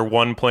career? Is there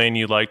one plane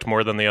you liked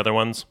more than the other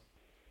ones?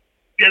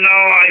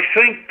 I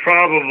think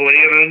probably,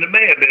 and it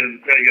may have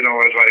been, as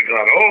I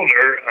got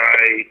older,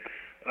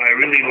 I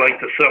really liked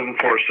the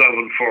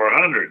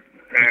 747-400,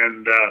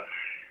 and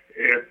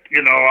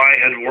I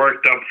had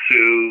worked up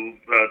to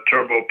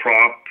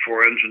turboprop,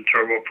 4-engine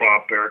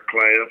turboprop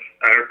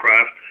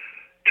aircraft,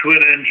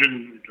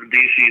 twin-engine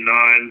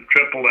DC-9,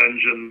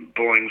 triple-engine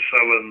Boeing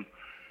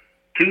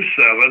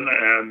 727,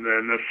 and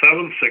then the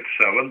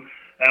 767.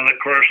 And, of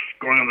course,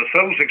 going on the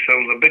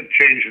 767 was a big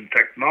change in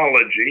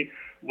technology,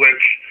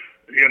 which,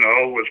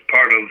 was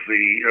part of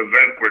the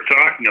event we're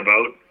talking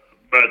about.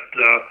 But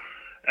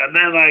and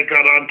then I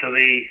got onto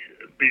the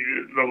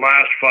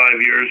last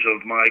 5 years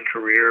of my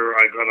career.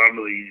 I got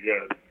onto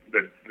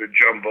the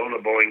jumbo, the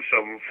Boeing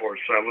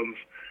 747s,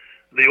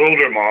 the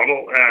older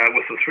model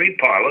with the 3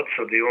 pilots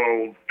of the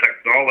old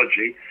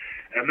technology,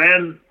 and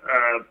then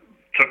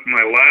took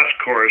my last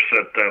course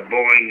at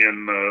Boeing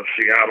in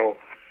Seattle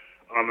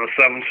on the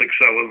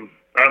 767,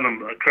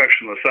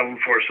 the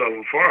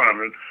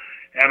 747-400,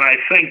 and I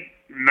think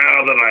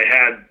now that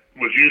I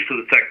was used to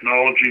the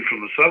technology from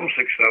the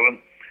 767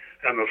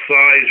 and the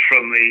size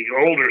from the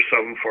older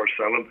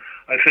 747,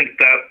 I think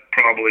that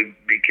probably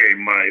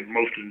became my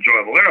most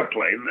enjoyable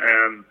airplane.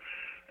 And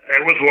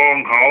it was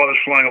long haul. I was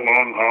flying a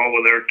long haul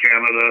with Air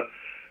Canada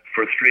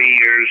for 3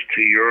 years to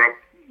Europe,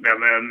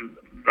 and then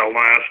the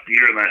last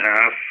year and a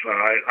half,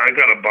 I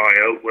got a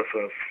buyout with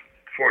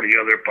 40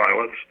 other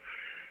pilots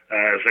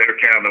as Air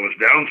Canada was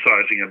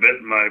downsizing a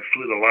bit, and I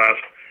flew the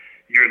last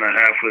year and a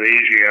half with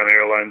Asiana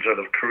Airlines out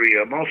of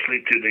Korea, mostly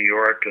to New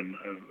York and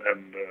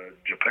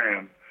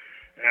Japan.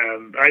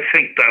 And I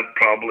think that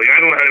probably,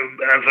 as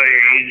I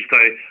aged,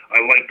 I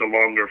liked the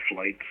longer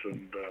flights,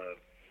 and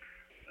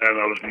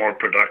I was more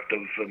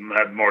productive and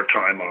had more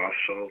time off.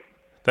 So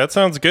that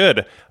sounds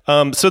good.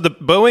 So the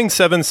Boeing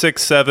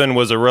 767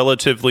 was a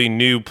relatively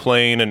new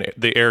plane in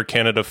the Air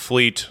Canada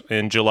fleet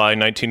in July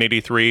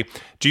 1983.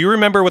 Do you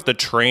remember what the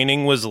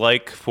training was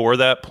like for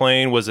that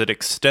plane? Was it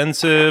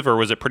extensive or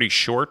was it pretty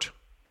short?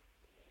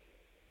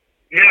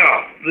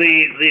 Yeah,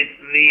 the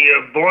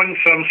Boeing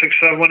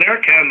 767, when Air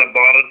Canada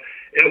bought it,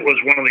 it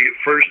was one of the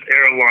first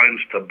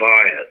airlines to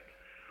buy it.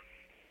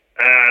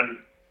 And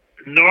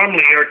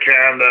normally Air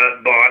Canada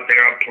bought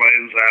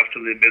airplanes after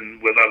they'd been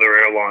with other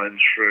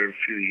airlines for a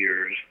few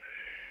years.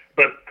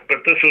 But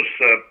this was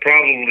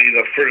probably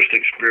the first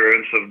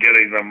experience of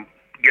getting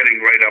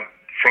right up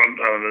front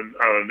on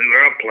a new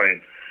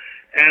airplane.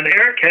 And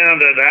Air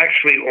Canada had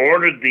actually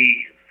ordered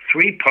the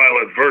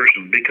 3-pilot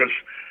version because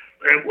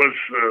it was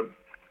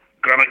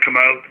going to come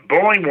out.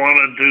 Boeing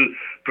wanted to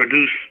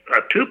produce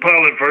a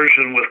 2-pilot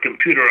version with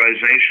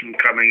computerization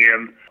coming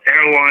in.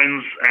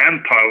 Airlines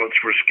and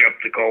pilots were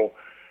skeptical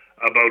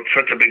about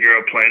such a big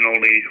airplane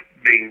only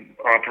being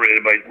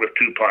operated with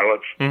 2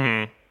 pilots,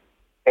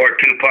 or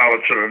 2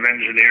 pilots and an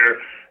engineer.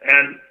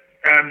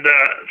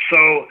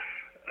 So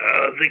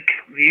the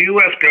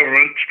U.S.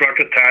 government struck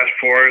a task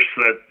force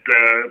that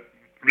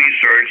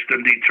researched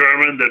and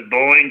determined that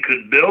Boeing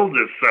could build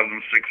this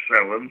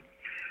 767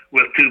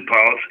 with 2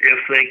 pilots if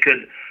they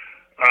could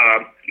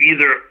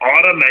either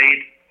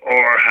automate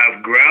or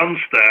have ground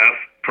staff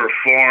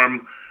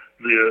perform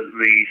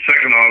the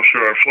second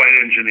officer or flight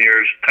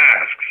engineer's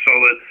tasks, so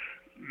that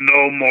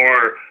no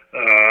more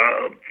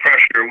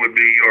pressure would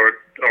be or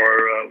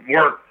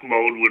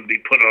workload would be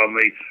put on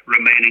the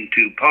remaining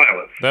 2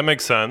 pilots. That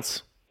makes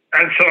sense.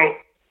 And so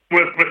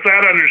with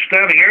that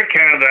understanding, Air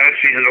Canada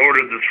actually had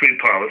ordered the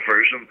 3-pilot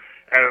version,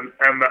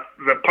 and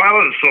the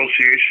Pilot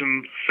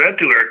Association said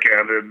to Air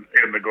Canada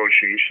in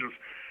negotiations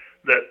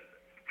that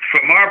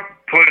from our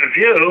point of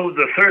view,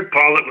 the 3rd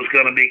pilot was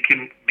going to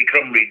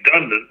become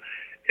redundant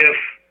if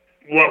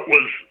what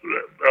was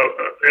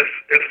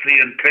if the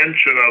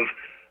intention of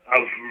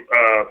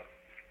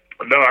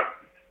not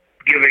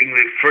giving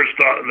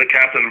the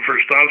captain and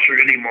first officer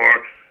any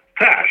more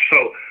tasks.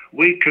 So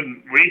we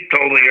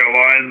told the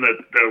airline that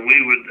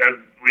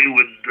we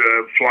would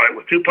fly it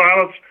with 2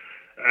 pilots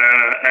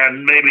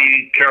and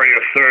maybe carry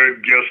a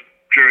third just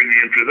during the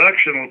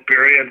introduction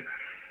period,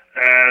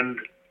 and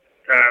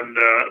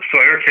so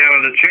Air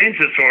Canada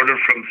changed its order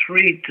from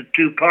 3 to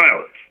 2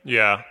 pilots.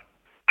 Yeah.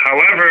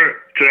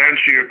 However, to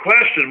answer your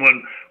question,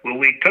 when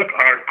we took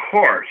our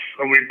course,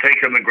 we'd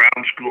taken the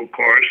ground school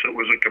course, it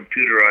was a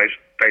computerized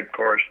type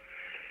course,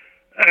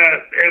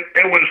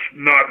 it was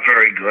not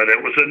very good.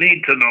 It was a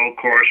need-to-know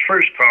course.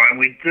 First time,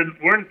 we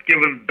weren't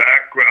given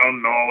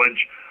background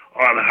knowledge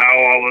on how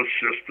all the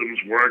systems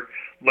work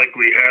like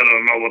we had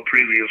on all the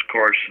previous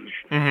courses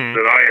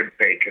that I had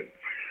taken.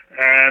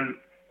 And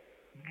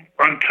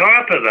on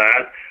top of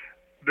that,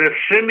 the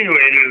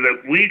simulator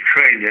that we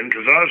trained in,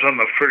 because I was on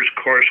the first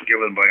course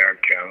given by Air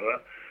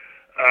Canada,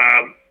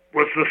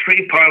 was the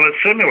 3-pilot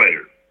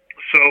simulator.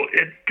 So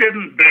it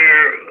didn't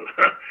bear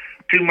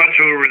too much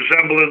of a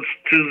resemblance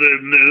to the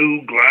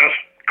new glass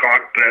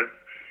cockpit,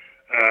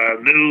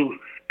 new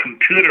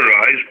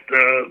computerized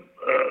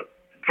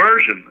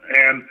version.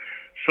 And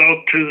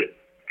so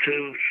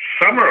to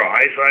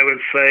summarize, I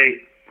would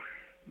say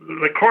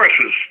the course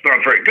was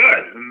not very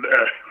good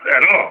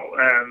at all.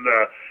 And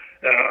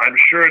I'm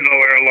sure no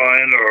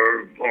airline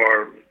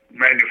or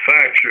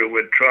manufacturer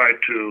would try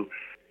to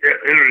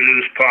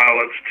introduce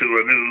pilots to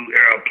a new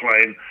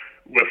airplane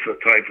with the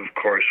type of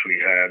course we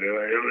had.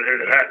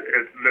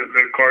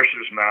 The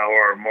courses now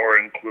are more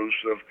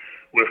inclusive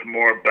with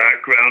more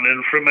background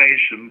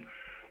information,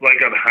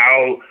 like on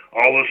how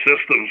all the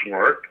systems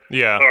work, or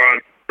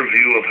an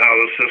overview of how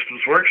the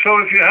systems work. So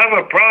if you have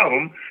a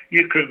problem,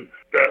 you could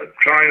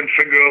try and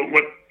figure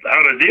out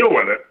how to deal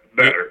with it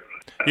better.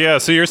 Yeah,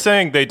 so you're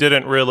saying they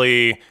didn't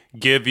really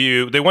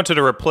they wanted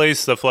to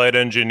replace the flight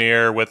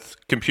engineer with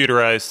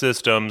computerized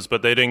systems,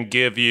 but they didn't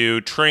give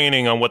you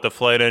training on what the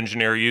flight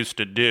engineer used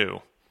to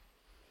do.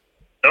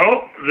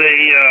 No,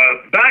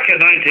 back in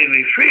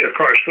 1983, of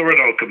course, there were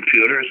no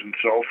computers and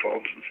cell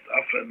phones and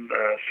stuff, and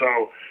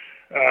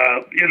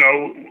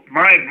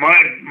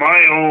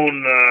my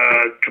own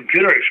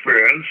computer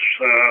experience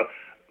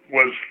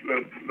was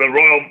the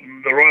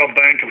Royal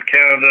Bank of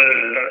Canada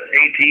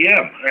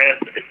ATM,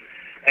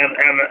 and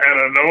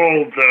an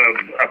old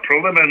a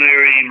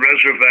preliminary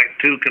Reservec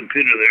 2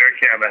 computer that Air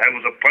Canada had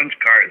was a punch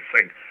card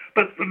thing,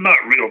 but not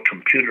real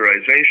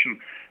computerization.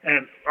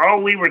 And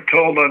all we were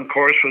told on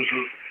course was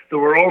there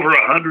were over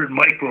 100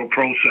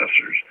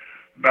 microprocessors.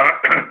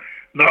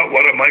 Not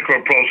what a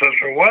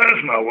microprocessor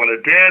was, not what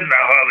it did,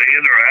 not how they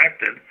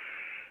interacted.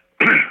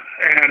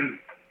 And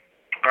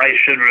I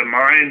should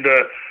remind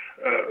us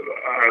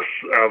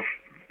of,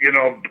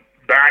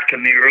 back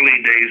in the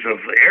early days of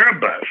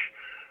Airbus,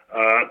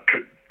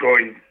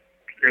 going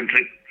into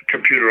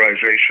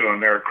computerization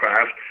on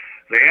aircraft,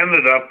 they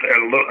ended up at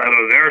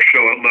an air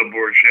show at Le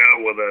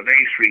Bourget with an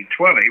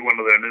A320, one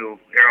of their new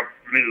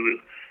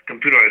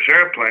computerized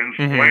airplanes,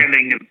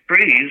 landing in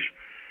trees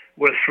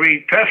with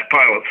 3 test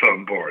pilots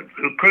on board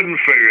who couldn't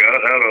figure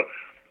out how to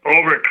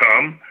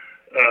overcome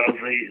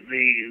the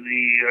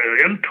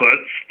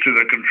inputs to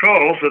the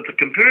controls that the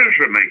computers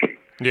were making.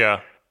 Yeah.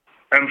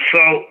 And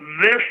so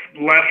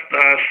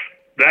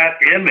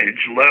that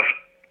image left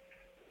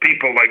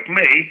people like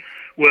me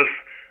with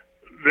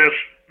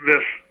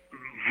this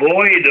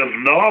void of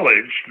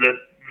knowledge that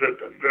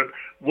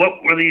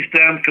what were these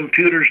damn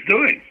computers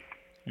doing?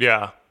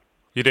 Yeah.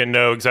 You didn't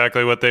know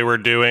exactly what they were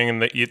doing,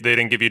 and they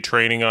didn't give you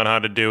training on how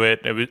to do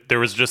it. There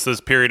was just this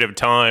period of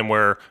time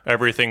where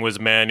everything was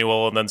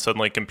manual, and then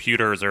suddenly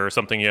computers are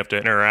something you have to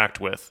interact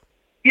with.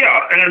 Yeah,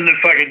 and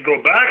if I could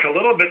go back a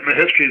little bit in the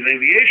history of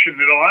aviation,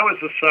 I was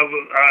a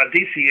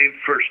DC-8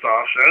 first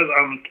officer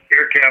on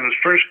Air Canada's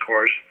first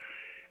course.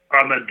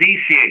 On the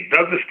DC-8,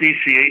 Douglas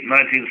DC-8 in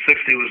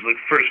 1960 was the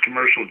first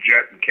commercial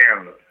jet in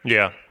Canada.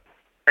 Yeah.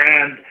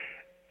 And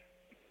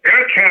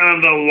Air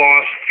Canada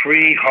lost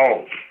 3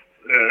 hulls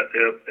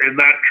in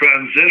that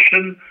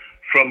transition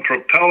from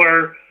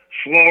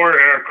slower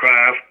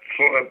aircraft,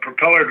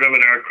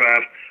 propeller-driven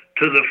aircraft,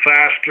 to the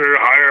faster,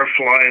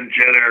 higher-flying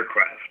jet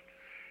aircraft.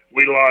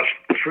 We lost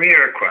 3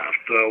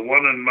 aircraft,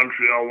 one in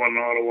Montreal, one in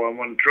Ottawa, and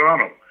one in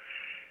Toronto.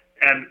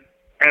 And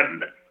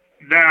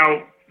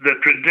now the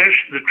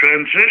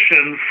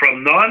transition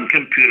from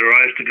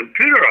non-computerized to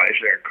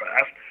computerized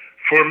aircraft,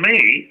 for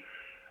me,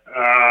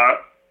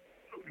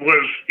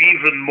 was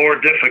even more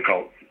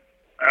difficult.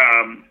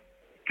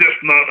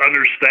 Just not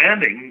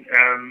understanding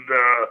and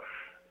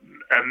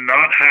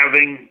not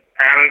having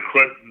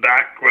adequate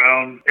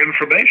background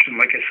information,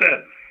 like I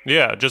said.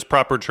 Yeah, just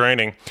proper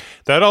training.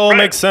 That all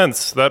makes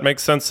sense. That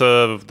makes sense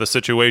of the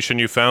situation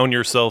you found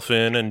yourself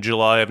in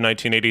July of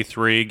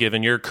 1983,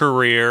 given your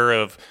career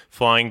of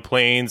flying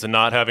planes and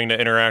not having to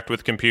interact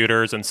with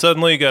computers. And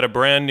suddenly you got a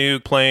brand new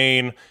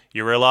plane,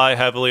 you rely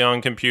heavily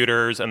on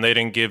computers, and they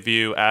didn't give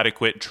you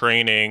adequate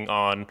training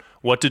on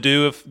what to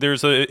do if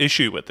there's an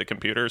issue with the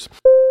computers.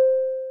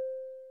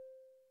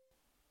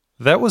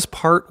 That was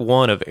part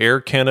 1 of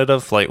Air Canada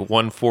Flight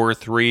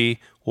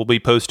 143. We'll be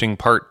posting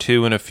part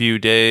 2 in a few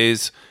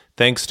days.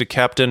 Thanks to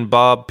Captain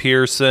Bob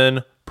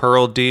Pearson,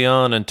 Pearl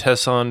Dion, and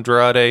Tess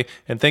Andrade,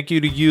 and thank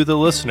you to you, the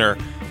listener.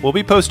 We'll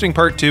be posting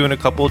part 2 in a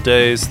couple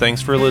days.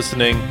 Thanks for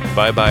listening.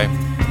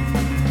 Bye-bye.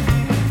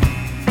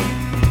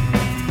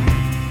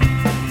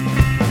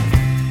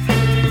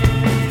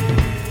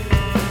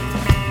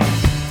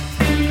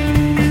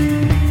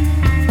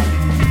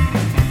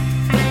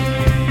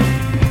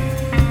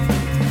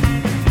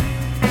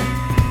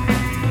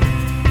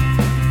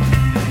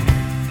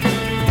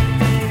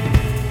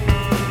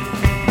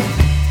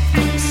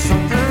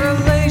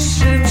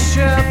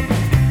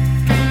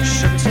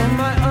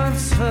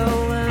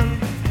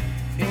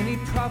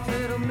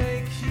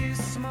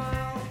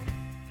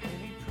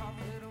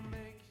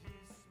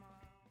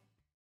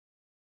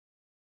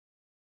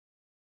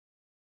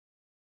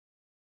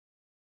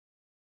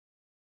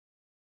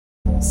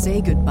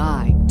 Say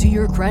goodbye to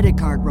your credit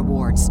card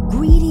rewards.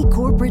 Greedy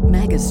corporate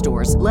mega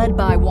stores, led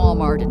by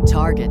Walmart and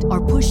Target,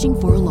 are pushing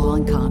for a law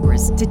in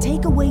Congress to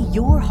take away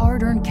your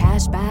hard-earned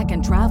cash back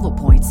and travel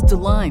points to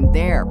line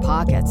their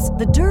pockets.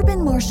 The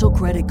Durbin-Marshall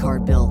credit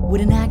card bill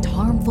would enact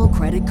harmful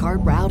credit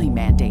card routing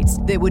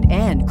mandates that would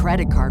end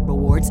credit card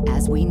rewards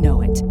as we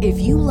know it. If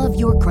you love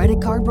your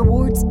credit card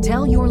rewards,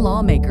 tell your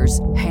lawmakers,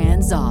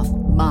 hands off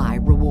my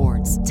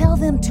rewards. Tell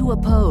them to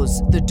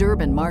oppose the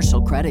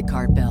Durbin-Marshall credit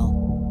card bill.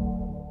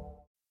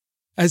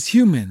 As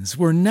humans,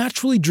 we're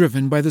naturally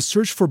driven by the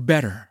search for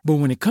better. But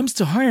when it comes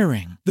to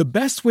hiring, the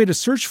best way to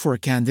search for a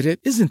candidate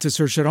isn't to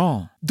search at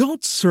all.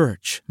 Don't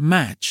search,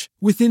 match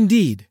with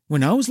Indeed.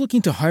 When I was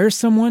looking to hire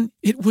someone,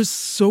 it was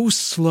so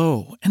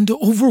slow and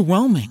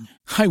overwhelming.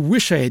 I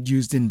wish I had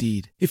used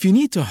Indeed. If you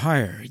need to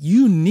hire,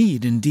 you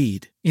need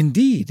Indeed.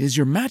 Indeed is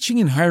your matching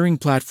and hiring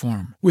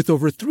platform with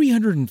over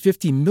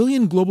 350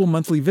 million global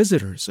monthly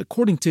visitors,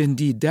 according to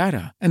Indeed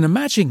data, and a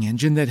matching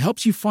engine that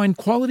helps you find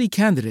quality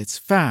candidates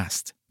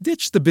fast.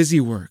 Ditch the busy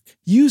work.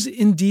 Use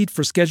Indeed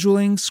for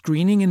scheduling,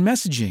 screening, and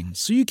messaging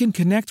so you can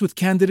connect with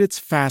candidates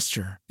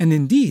faster. And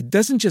Indeed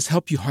doesn't just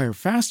help you hire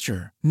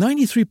faster.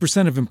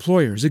 93% of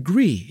employers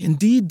agree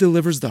Indeed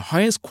delivers the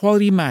highest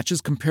quality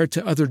matches compared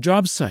to other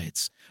job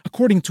sites,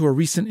 according to a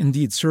recent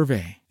Indeed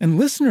survey. And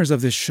listeners of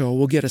this show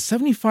will get a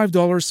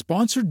 $75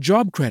 sponsored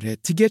job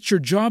credit to get your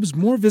jobs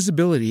more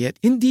visibility at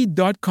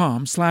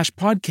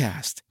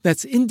Indeed.com/podcast.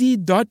 That's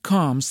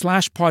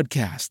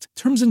Indeed.com/podcast.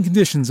 Terms and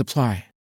conditions apply.